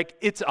 Like,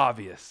 it's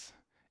obvious.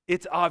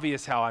 It's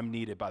obvious how I'm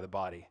needed by the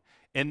body.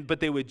 But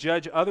they would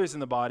judge others in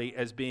the body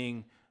as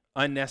being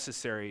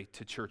unnecessary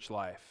to church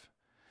life.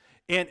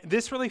 And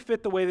this really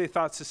fit the way they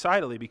thought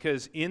societally,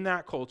 because in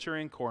that culture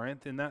in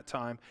Corinth, in that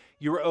time,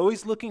 you were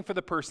always looking for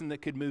the person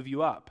that could move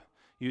you up.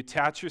 You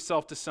attach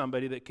yourself to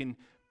somebody that can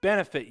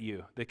benefit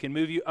you, that can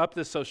move you up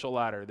the social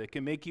ladder, that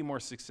can make you more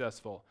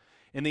successful.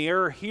 And the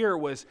error here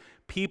was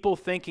people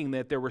thinking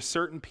that there were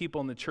certain people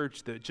in the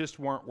church that just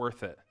weren't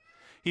worth it.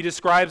 He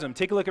describes them.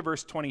 Take a look at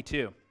verse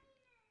 22.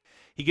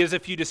 He gives a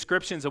few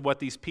descriptions of what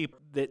these people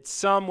that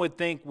some would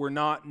think were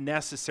not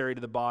necessary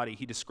to the body.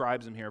 He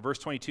describes them here. Verse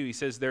 22, he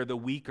says they're the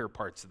weaker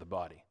parts of the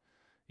body.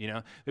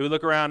 They would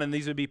look around and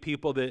these would be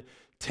people that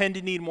tend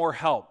to need more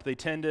help. They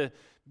tend to,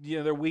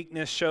 their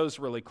weakness shows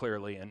really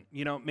clearly. And,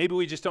 maybe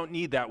we just don't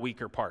need that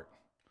weaker part.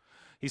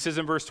 He says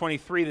in verse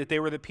 23 that they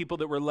were the people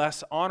that were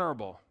less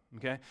honorable.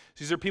 Okay,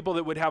 so these are people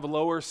that would have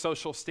lower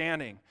social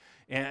standing.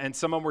 And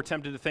some of them were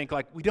tempted to think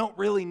like, we don't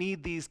really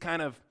need these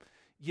kind of,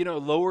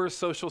 lower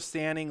social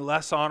standing,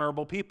 less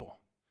honorable people.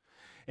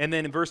 And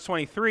then in verse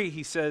 23,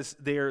 he says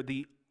they're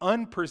the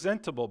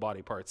unpresentable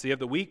body parts. So you have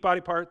the weak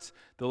body parts,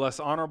 the less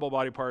honorable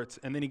body parts,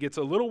 and then he gets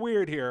a little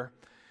weird here,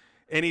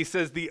 and he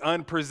says the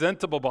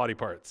unpresentable body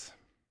parts.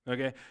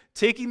 Okay,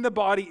 taking the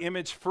body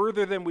image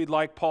further than we'd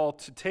like Paul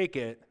to take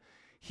it,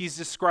 he's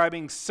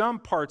describing some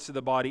parts of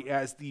the body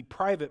as the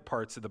private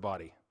parts of the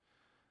body.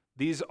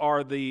 These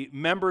are the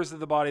members of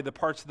the body, the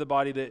parts of the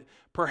body that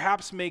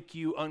perhaps make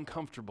you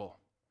uncomfortable,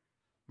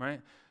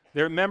 right?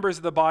 They're members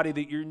of the body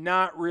that you're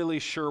not really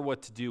sure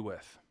what to do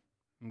with,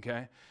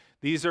 okay?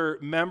 These are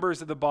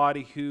members of the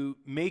body who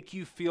make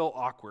you feel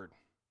awkward.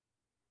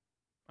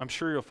 I'm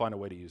sure you'll find a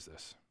way to use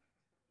this.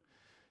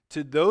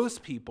 To those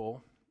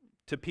people,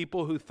 to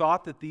people who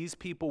thought that these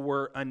people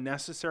were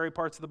unnecessary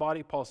parts of the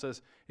body, Paul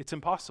says it's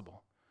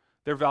impossible.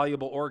 They're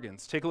valuable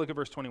organs. Take a look at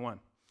verse 21.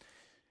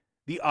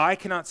 The eye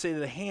cannot say to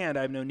the hand,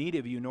 I have no need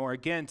of you, nor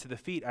again to the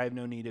feet, I have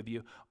no need of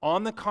you.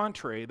 On the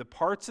contrary, the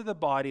parts of the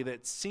body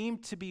that seem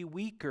to be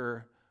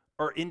weaker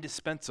are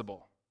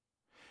indispensable.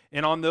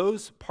 And on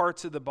those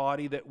parts of the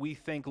body that we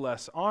think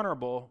less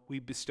honorable, we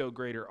bestow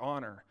greater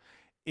honor.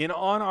 And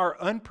on our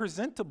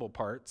unpresentable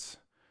parts,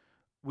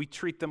 we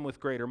treat them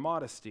with greater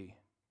modesty,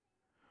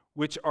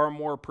 which our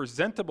more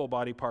presentable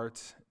body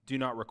parts do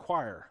not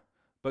require.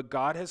 But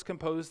God has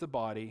composed the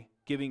body,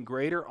 giving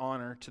greater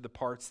honor to the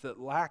parts that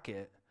lack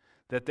it,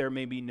 that there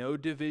may be no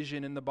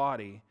division in the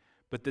body,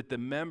 but that the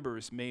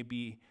members may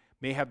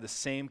have the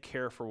same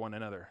care for one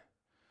another.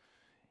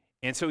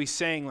 And so he's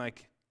saying,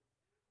 like,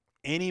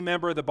 any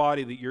member of the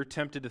body that you're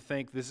tempted to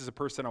think, this is a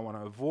person I want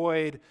to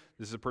avoid,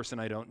 this is a person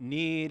I don't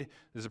need,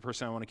 this is a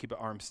person I want to keep at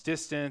arm's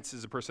distance, this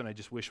is a person I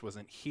just wish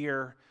wasn't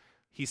here.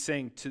 He's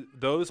saying to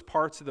those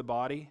parts of the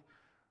body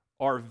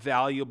are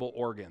valuable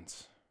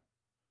organs.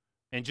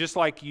 And just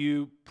like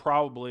you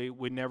probably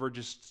would never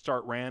just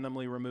start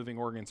randomly removing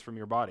organs from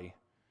your body,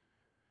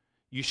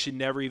 you should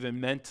never even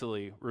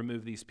mentally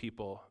remove these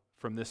people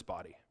from this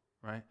body,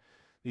 right?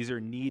 These are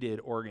needed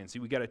organs.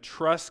 We got to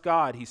trust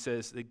God, he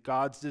says, that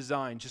God's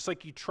design, just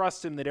like you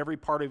trust him that every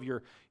part of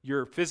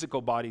your physical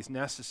body is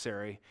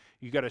necessary,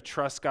 you got to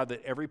trust God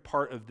that every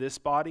part of this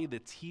body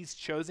that he's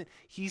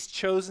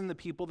chosen the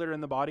people that are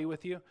in the body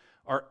with you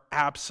are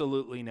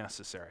absolutely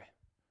necessary.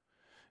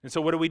 And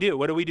so what do we do?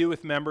 What do we do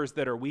with members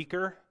that are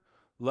weaker,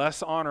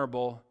 less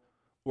honorable,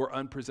 or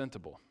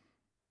unpresentable?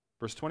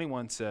 Verse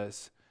 21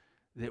 says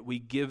that we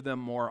give them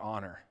more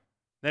honor.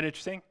 Isn't that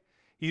interesting?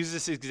 He uses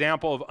this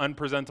example of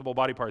unpresentable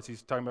body parts.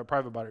 He's talking about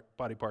private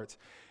body parts.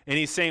 And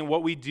he's saying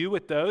what we do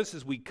with those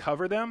is we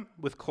cover them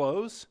with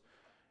clothes,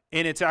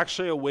 and it's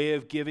actually a way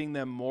of giving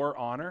them more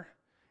honor.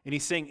 And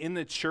he's saying in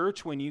the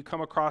church, when you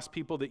come across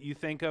people that you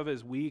think of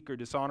as weak or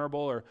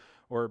dishonorable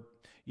or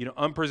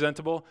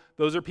unpresentable,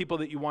 those are people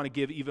that you want to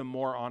give even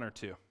more honor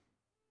to.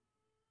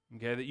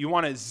 Okay, that you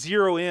want to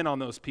zero in on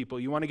those people.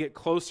 You want to get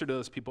closer to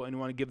those people, and you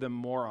want to give them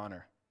more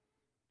honor.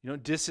 You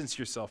don't distance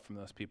yourself from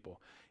those people.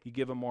 You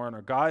give them more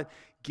honor. God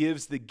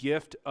gives the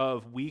gift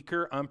of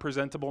weaker,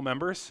 unpresentable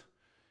members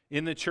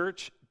in the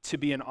church to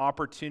be an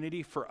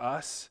opportunity for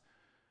us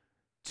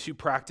to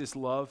practice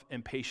love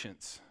and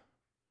patience.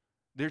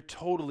 They're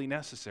totally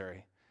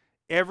necessary.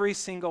 Every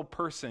single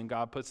person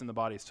God puts in the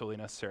body is totally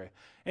necessary.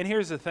 And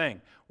here's the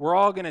thing. We're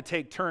all going to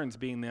take turns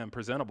being the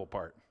unpresentable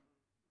part.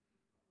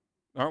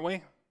 Aren't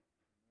we?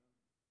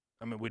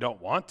 I mean, we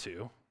don't want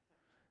to.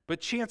 But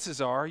chances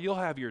are you'll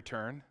have your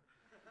turn.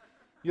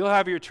 You'll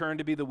have your turn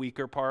to be the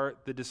weaker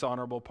part, the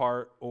dishonorable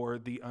part, or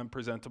the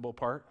unpresentable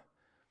part.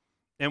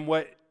 And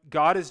what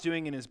God is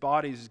doing in his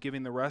body is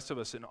giving the rest of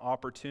us an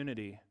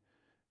opportunity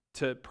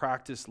to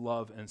practice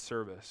love and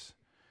service.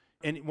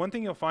 And one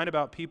thing you'll find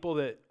about people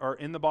that are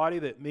in the body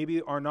that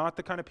maybe are not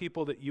the kind of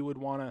people that you would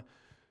want to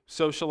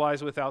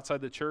socialize with outside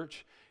the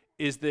church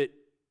is that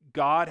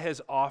God has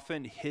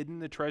often hidden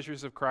the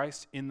treasures of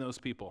Christ in those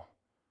people.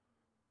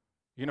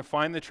 You're going to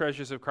find the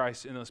treasures of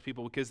Christ in those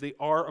people because they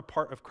are a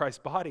part of Christ's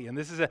body. And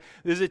this is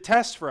a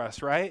test for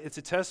us, right? It's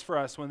a test for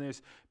us when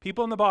there's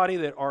people in the body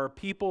that are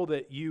people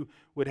that you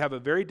would have a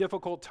very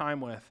difficult time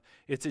with.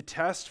 It's a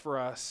test for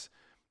us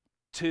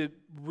to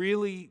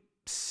really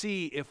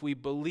see if we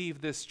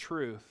believe this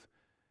truth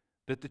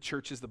that the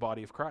church is the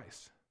body of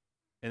Christ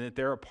and that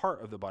they're a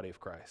part of the body of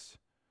Christ.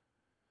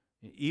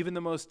 Even the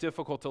most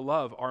difficult to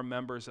love are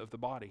members of the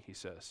body, he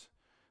says.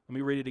 Let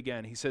me read it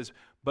again. He says,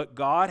 but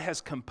God has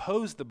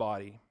composed the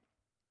body,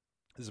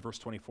 this is verse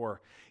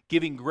 24,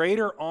 giving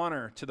greater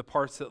honor to the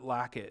parts that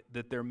lack it,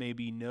 that there may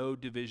be no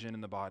division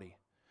in the body,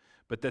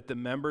 but that the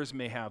members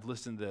may have,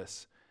 listen to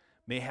this,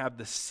 may have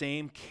the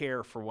same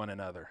care for one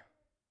another.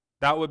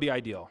 That would be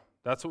ideal.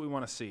 That's what we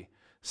want to see.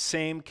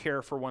 Same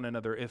care for one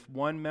another. If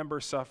one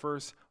member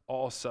suffers,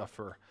 all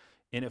suffer.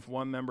 And if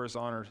one member is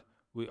honored,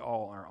 we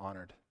all are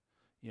honored.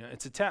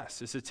 It's a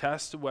test. It's a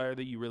test of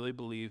whether you really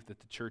believe that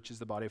the church is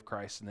the body of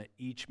Christ and that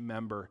each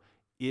member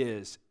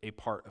is a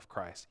part of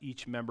Christ,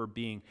 each member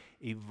being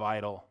a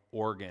vital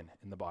organ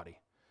in the body.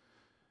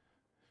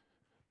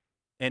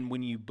 And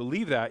when you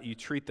believe that, you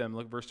treat them,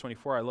 look, verse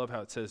 24, I love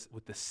how it says,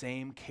 with the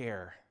same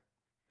care.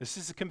 This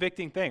is a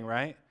convicting thing,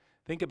 right?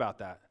 Think about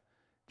that.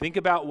 Think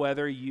about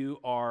whether you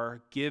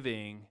are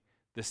giving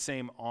the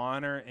same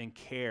honor and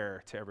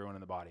care to everyone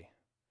in the body.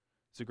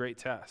 It's a great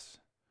test.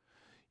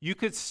 You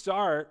could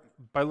start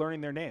by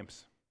learning their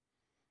names,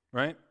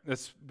 right?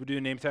 We do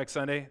Name Tag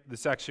Sunday. This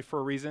is actually for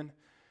a reason.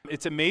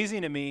 It's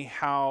amazing to me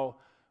how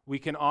we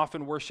can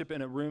often worship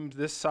in a room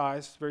this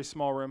size, very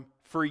small room,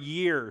 for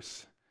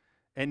years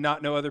and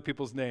not know other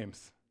people's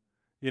names.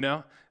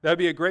 That'd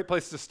be a great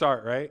place to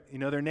start, right? You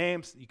know their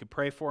names. You could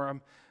pray for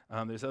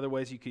them. There's other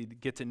ways you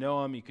could get to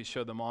know them. You could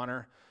show them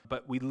honor.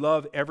 But we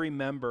love every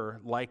member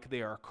like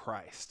they are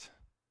Christ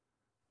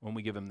when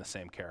we give them the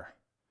same care.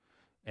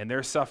 And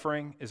their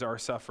suffering is our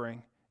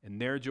suffering, and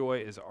their joy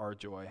is our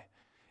joy.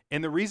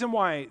 And the reason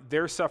why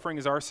their suffering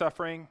is our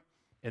suffering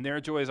and their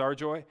joy is our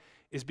joy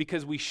is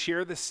because we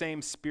share the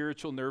same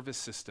spiritual nervous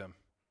system,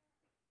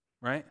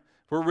 right?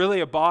 We're really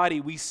a body.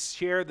 We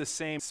share the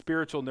same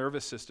spiritual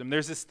nervous system.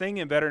 There's this thing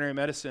in veterinary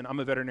medicine. I'm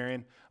a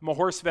veterinarian. I'm a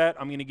horse vet.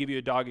 I'm going to give you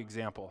a dog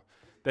example.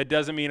 That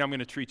doesn't mean I'm going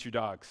to treat your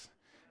dogs,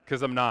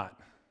 because I'm not.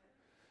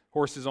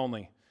 Horses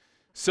only.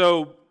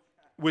 So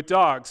with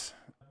dogs,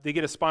 they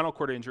get a spinal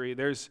cord injury.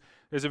 There's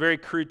a very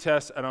crude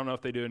test. I don't know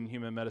if they do it in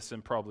human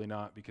medicine. Probably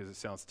not, because it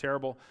sounds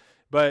terrible.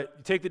 But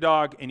you take the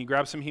dog and you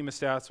grab some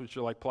hemostats, which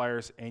are like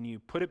pliers, and you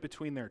put it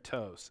between their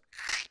toes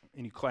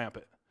and you clamp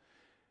it.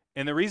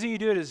 And the reason you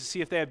do it is to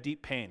see if they have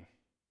deep pain.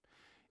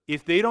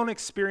 If they don't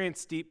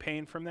experience deep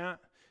pain from that,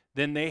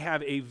 then they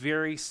have a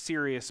very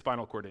serious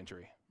spinal cord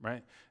injury,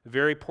 right? A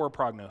very poor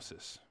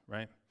prognosis,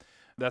 right?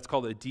 That's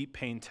called a deep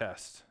pain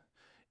test.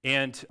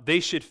 And they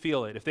should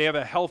feel it. If they have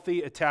a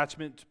healthy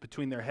attachment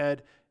between their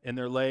head and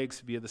their legs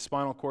via the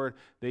spinal cord,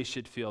 they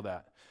should feel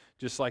that.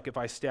 Just like if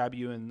I stab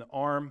you in the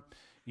arm,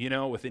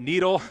 with a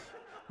needle,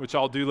 which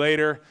I'll do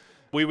later,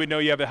 we would know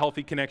you have a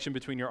healthy connection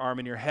between your arm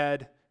and your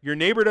head. Your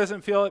neighbor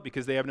doesn't feel it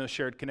because they have no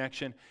shared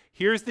connection.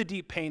 Here's the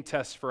deep pain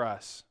test for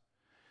us.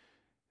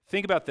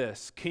 Think about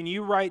this. Can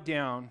you write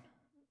down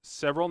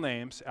several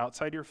names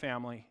outside your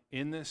family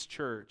in this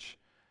church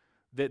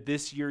that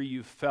this year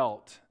you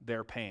felt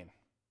their pain?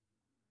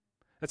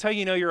 That's how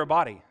you know you're a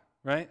body,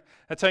 right?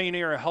 That's how you know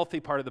you're a healthy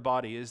part of the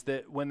body, is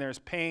that when there's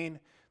pain,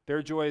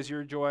 their joy is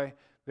your joy,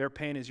 their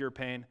pain is your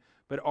pain.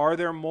 But are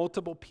there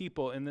multiple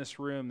people in this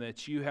room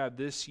that you have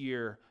this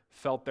year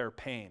felt their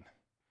pain?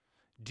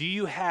 Do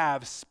you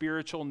have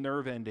spiritual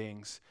nerve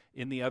endings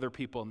in the other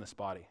people in this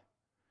body?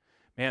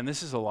 Man,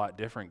 this is a lot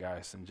different,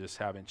 guys, than just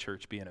having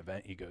church be an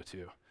event you go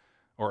to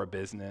or a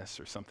business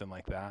or something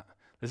like that.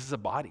 This is a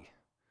body.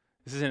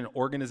 This is an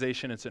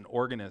organization. It's an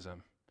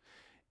organism.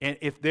 And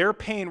if their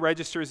pain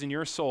registers in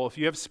your soul, if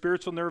you have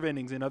spiritual nerve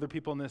endings in other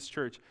people in this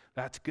church,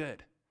 that's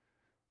good.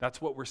 That's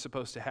what we're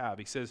supposed to have.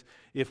 He says,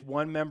 if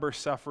one member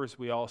suffers,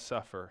 we all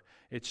suffer.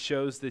 It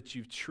shows that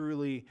you've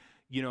truly,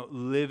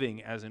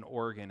 living as an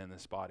organ in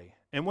this body.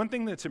 And one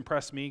thing that's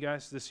impressed me,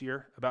 guys, this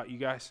year about you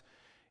guys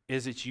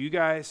is that you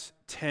guys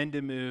tend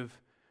to move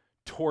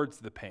towards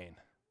the pain,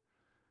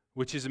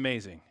 which is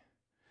amazing.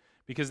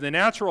 Because the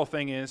natural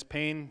thing is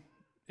pain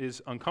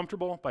is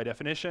uncomfortable by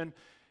definition.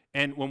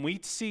 And when we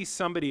see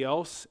somebody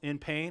else in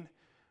pain,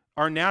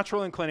 our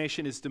natural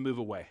inclination is to move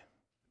away.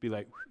 Be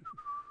like,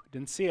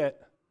 didn't see it,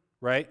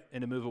 right?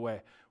 And to move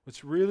away.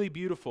 What's really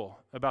beautiful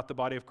about the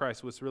body of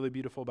Christ, what's really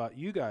beautiful about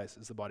you guys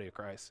as the body of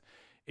Christ,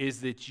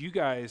 is that you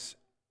guys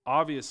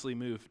obviously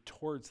move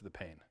towards the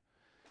pain.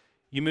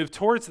 You move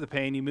towards the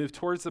pain, you move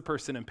towards the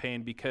person in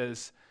pain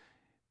because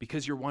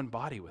you're one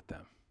body with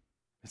them.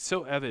 It's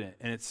so evident,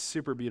 and it's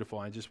super beautiful.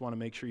 I just want to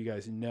make sure you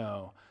guys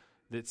know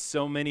that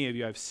so many of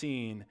you I've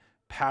seen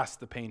pass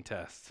the pain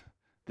test,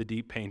 the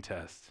deep pain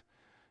test.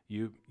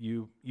 You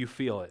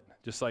feel it,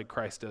 just like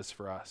Christ does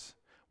for us.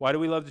 Why do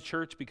we love the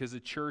church? Because the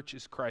church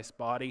is Christ's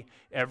body.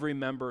 Every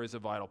member is a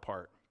vital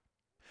part.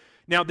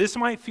 Now, this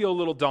might feel a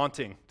little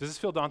daunting. Does this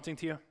feel daunting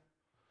to you?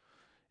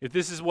 If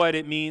this is what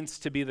it means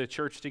to be the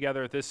church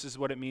together, if this is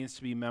what it means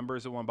to be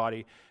members of one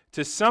body,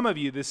 to some of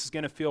you, this is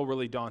going to feel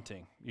really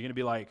daunting. You're going to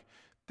be like,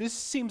 this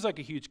seems like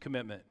a huge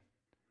commitment.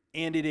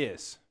 And it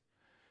is.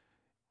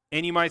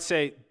 And you might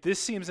say, this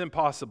seems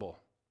impossible.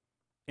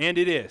 And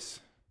it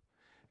is.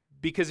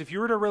 Because if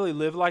you were to really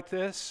live like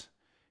this,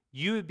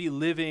 you would be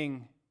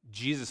living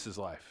Jesus'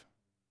 life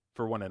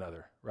for one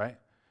another, right?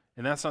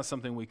 And that's not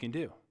something we can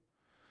do.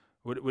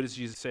 What does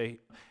Jesus say?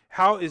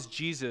 How is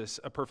Jesus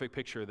a perfect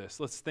picture of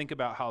this? Let's think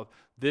about how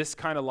this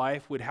kind of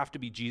life would have to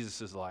be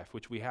Jesus' life,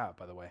 which we have,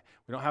 by the way.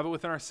 We don't have it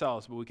within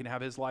ourselves, but we can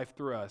have his life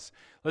through us.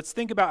 Let's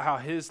think about how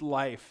his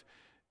life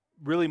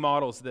really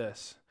models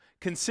this.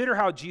 Consider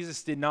how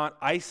Jesus did not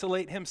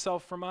isolate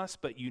himself from us,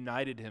 but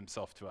united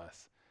himself to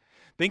us.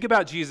 Think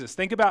about Jesus.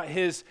 Think about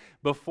his,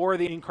 before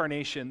the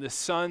incarnation, the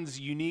Son's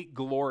unique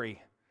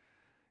glory,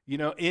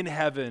 in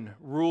heaven,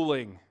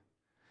 ruling,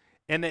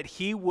 and that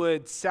he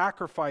would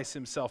sacrifice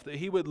himself, that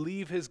he would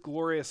leave his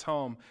glorious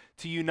home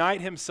to unite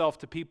himself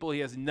to people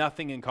he has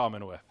nothing in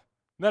common with.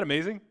 Isn't that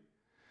amazing?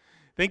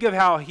 Think of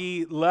how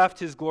he left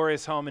his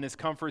glorious home and his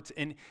comforts,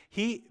 and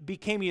he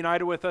became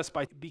united with us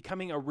by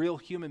becoming a real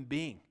human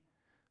being.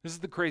 This is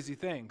the crazy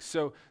thing.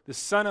 So the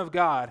Son of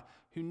God,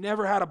 who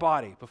never had a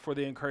body before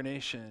the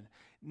incarnation,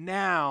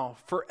 now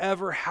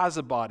forever has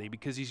a body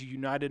because he's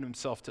united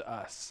himself to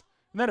us.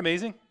 Isn't that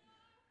amazing?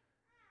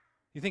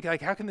 You think,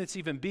 how can this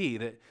even be?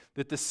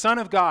 That the Son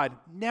of God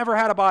never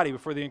had a body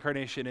before the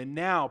incarnation and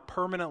now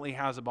permanently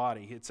has a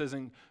body. It says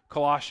in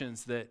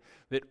Colossians that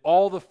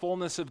all the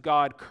fullness of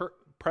God,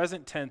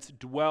 present tense,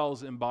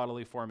 dwells in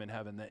bodily form in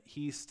heaven, that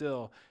he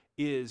still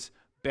is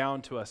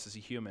bound to us as a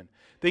human.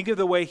 Think of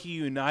the way he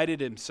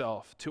united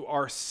himself to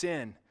our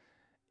sin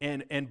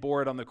and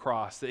bore it on the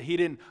cross, that he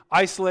didn't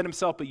isolate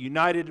himself but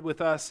united with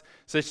us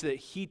such that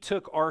he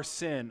took our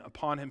sin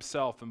upon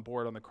himself and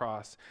bore it on the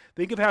cross.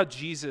 Think of how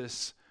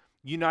Jesus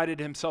united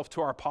himself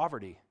to our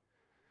poverty,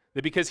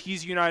 that because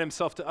he's united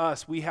himself to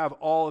us, we have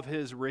all of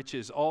his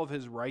riches, all of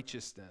his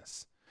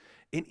righteousness.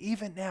 And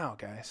even now,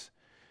 guys,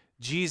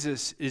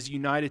 Jesus is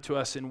united to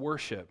us in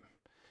worship.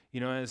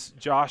 As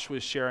Josh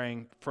was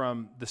sharing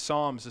from the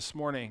Psalms this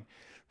morning,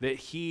 that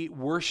he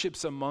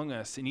worships among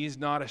us and he's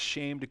not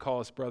ashamed to call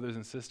us brothers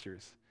and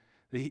sisters.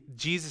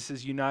 Jesus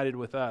is united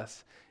with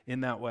us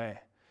in that way.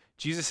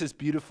 Jesus has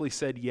beautifully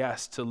said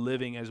yes to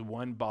living as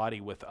one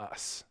body with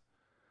us.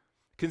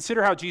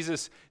 Consider how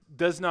Jesus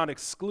does not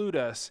exclude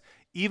us,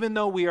 even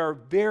though we are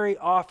very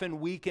often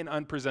weak and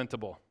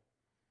unpresentable.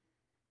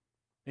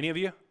 Any of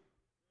you?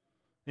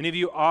 Any of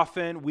you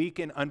often weak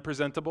and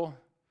unpresentable?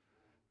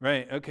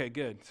 Right, okay,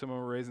 good. Someone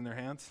were raising their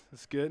hands.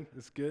 That's good,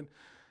 that's good.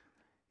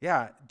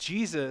 Yeah,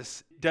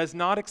 Jesus does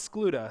not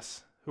exclude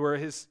us, who are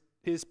his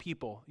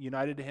people,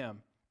 united to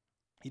him.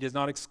 He does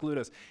not exclude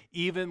us,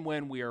 even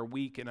when we are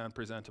weak and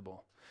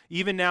unpresentable.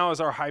 Even now as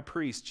our high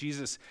priest,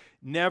 Jesus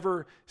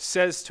never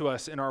says to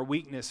us in our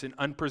weakness and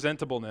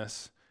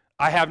unpresentableness,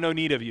 I have no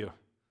need of you.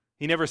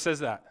 He never says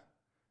that.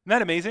 Isn't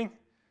that amazing?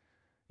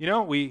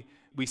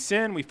 We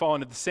sin, we fall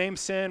into the same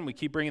sin, we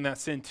keep bringing that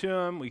sin to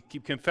him, we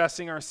keep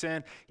confessing our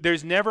sin.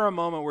 There's never a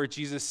moment where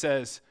Jesus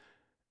says,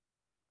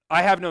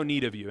 I have no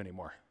need of you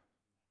anymore.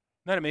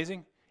 Isn't that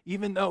amazing?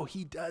 Even though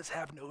he does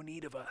have no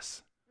need of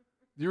us.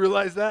 Do you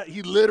realize that?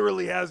 He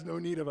literally has no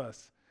need of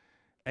us.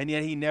 And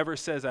yet he never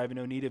says, I have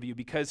no need of you,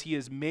 because he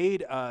has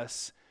made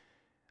us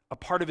a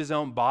part of his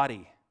own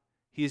body.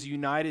 He is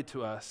united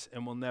to us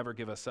and will never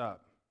give us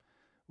up.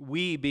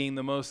 We, being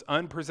the most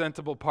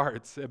unpresentable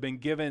parts, have been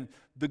given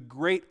the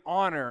great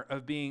honor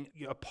of being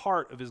a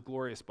part of his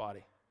glorious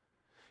body.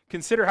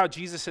 Consider how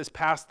Jesus has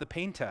passed the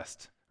pain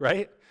test,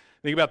 right?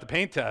 Think about the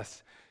pain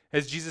test.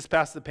 Has Jesus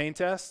passed the pain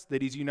test,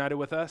 that he's united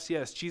with us?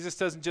 Yes, Jesus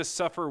doesn't just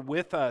suffer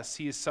with us,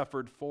 he has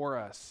suffered for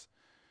us.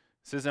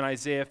 It says in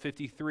Isaiah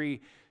 53,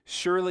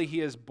 surely he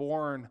has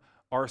borne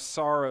our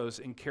sorrows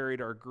and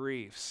carried our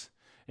griefs.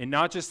 And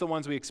not just the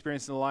ones we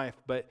experience in life,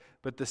 but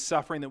the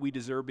suffering that we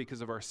deserve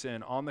because of our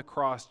sin. On the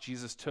cross,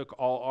 Jesus took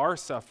all our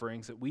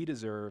sufferings that we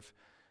deserve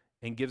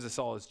and gives us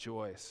all his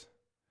joys.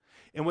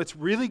 And what's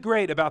really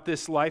great about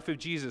this life of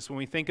Jesus, when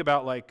we think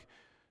about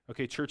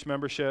church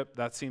membership,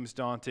 that seems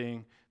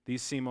daunting.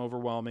 These seem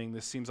overwhelming.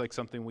 This seems like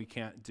something we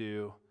can't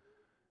do.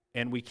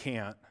 And we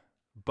can't.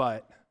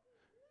 But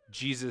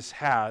Jesus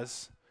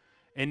has.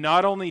 And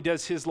not only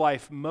does his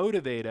life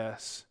motivate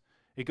us,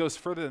 it goes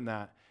further than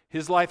that.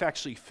 His life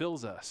actually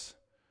fills us.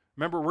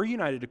 Remember, we're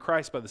united to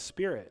Christ by the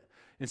Spirit.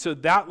 And so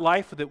that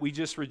life that we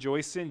just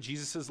rejoiced in,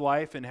 Jesus'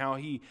 life and how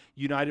he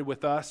united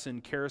with us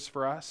and cares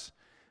for us,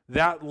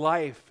 that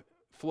life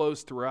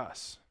flows through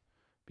us.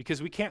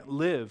 Because we can't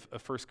live a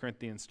 1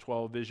 Corinthians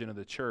 12 vision of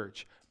the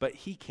church, but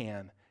he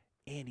can,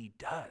 and he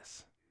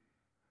does.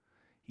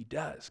 He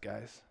does,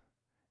 guys.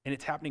 And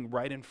it's happening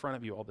right in front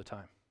of you all the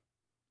time.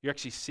 You're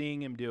actually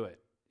seeing him do it.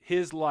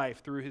 His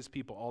life through his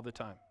people all the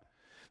time.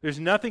 There's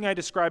nothing I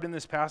described in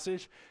this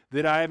passage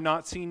that I have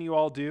not seen you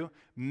all do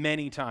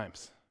many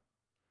times.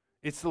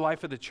 It's the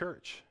life of the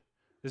church.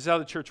 This is how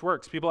the church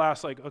works. People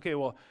ask okay,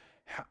 well,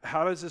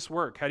 how does this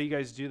work? How do you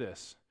guys do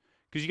this?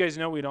 Because you guys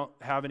know we don't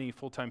have any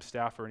full-time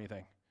staff or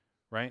anything,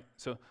 right?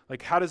 So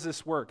how does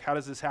this work? How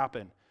does this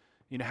happen?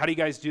 How do you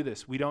guys do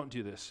this? We don't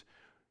do this.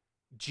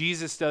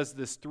 Jesus does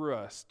this through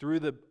us,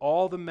 through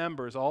all the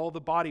members, all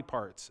the body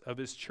parts of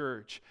his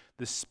church.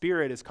 The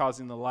Spirit is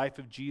causing the life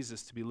of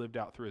Jesus to be lived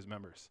out through his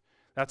members.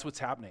 That's what's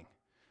happening.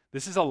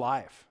 This is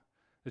alive.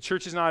 The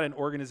church is not an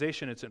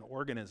organization, it's an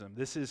organism.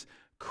 This is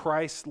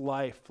Christ's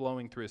life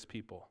flowing through his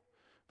people.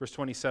 Verse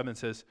 27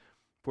 says,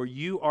 for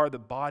you are the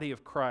body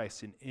of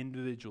Christ and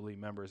individually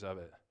members of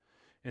it.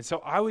 And so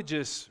I would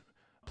just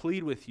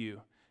plead with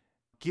you,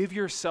 give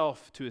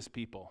yourself to his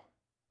people.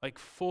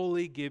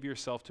 Fully give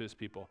yourself to his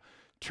people.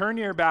 Turn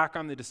your back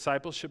on the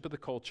discipleship of the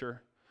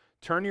culture.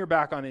 Turn your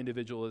back on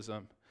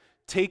individualism.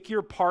 Take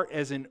your part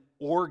as an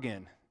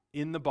organ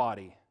in the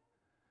body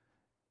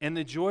And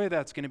the joy of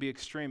that's going to be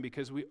extreme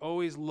because we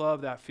always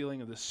love that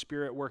feeling of the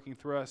Spirit working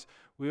through us.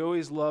 We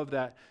always love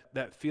that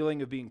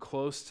feeling of being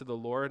close to the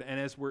Lord. And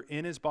as we're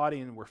in his body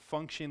and we're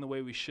functioning the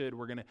way we should,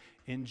 we're going to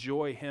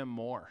enjoy him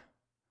more.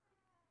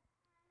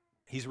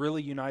 He's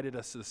really united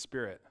us to the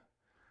Spirit.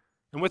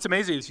 And what's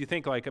amazing is you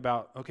think like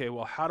about, okay,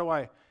 well, how do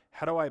I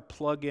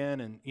plug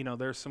in? And,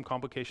 there's some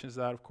complications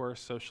to that, of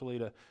course, socially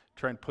to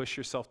try and push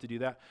yourself to do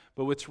that.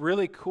 But what's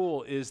really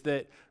cool is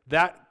that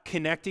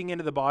connecting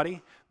into the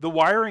body, the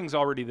wiring's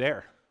already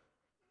there.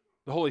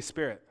 The Holy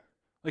Spirit.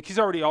 Like he's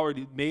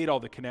already made all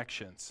the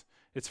connections.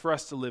 It's for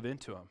us to live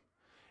into him.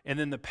 And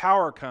then the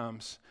power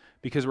comes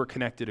because we're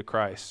connected to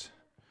Christ.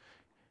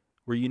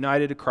 We're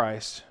united to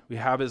Christ. We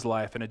have his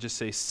life. And I just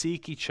say,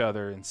 seek each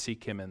other and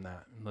seek him in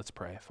that. And let's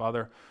pray.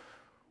 Father,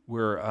 we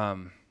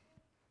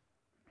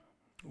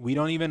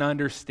don't even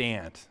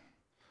understand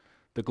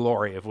the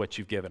glory of what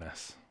you've given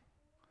us.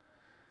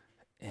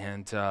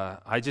 And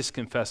I just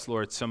confess,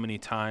 Lord, so many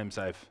times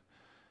I've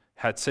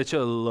had such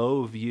a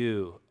low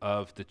view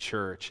of the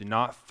church and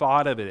not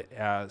thought of it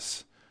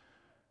as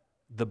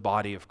the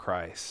body of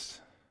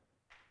Christ.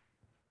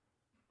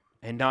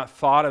 And not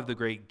thought of the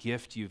great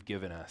gift you've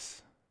given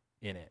us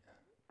in it.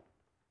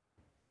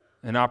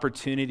 An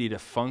opportunity to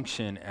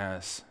function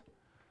as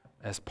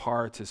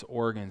parts, as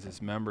organs,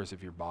 as members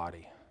of your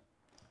body.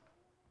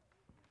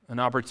 An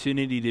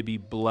opportunity to be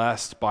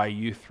blessed by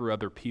you through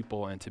other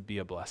people and to be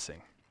a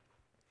blessing.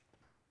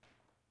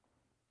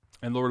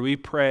 And Lord, we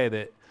pray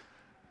that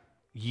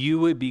you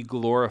would be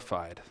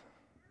glorified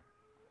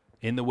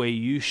in the way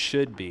you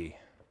should be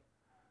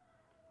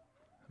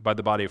by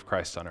the body of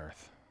Christ on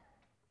earth.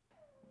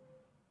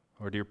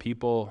 Lord, your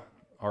people,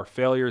 our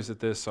failures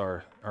at this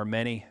are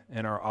many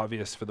and are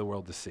obvious for the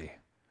world to see.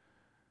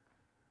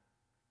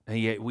 And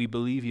yet we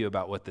believe you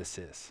about what this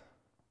is.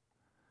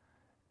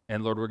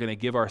 And Lord, we're going to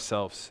give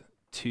ourselves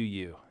to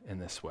you in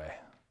this way.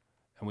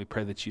 And we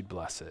pray that you'd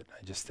bless it.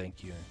 I just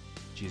thank you in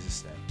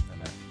Jesus' name.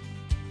 Amen.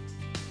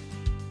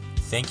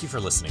 Thank you for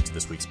listening to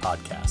this week's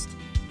podcast.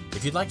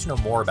 If you'd like to know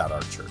more about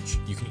our church,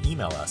 you can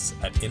email us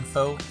at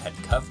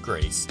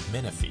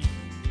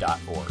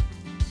info@covgracemenifee.org.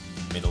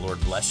 May the Lord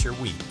bless your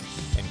week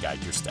and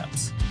guide your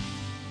steps.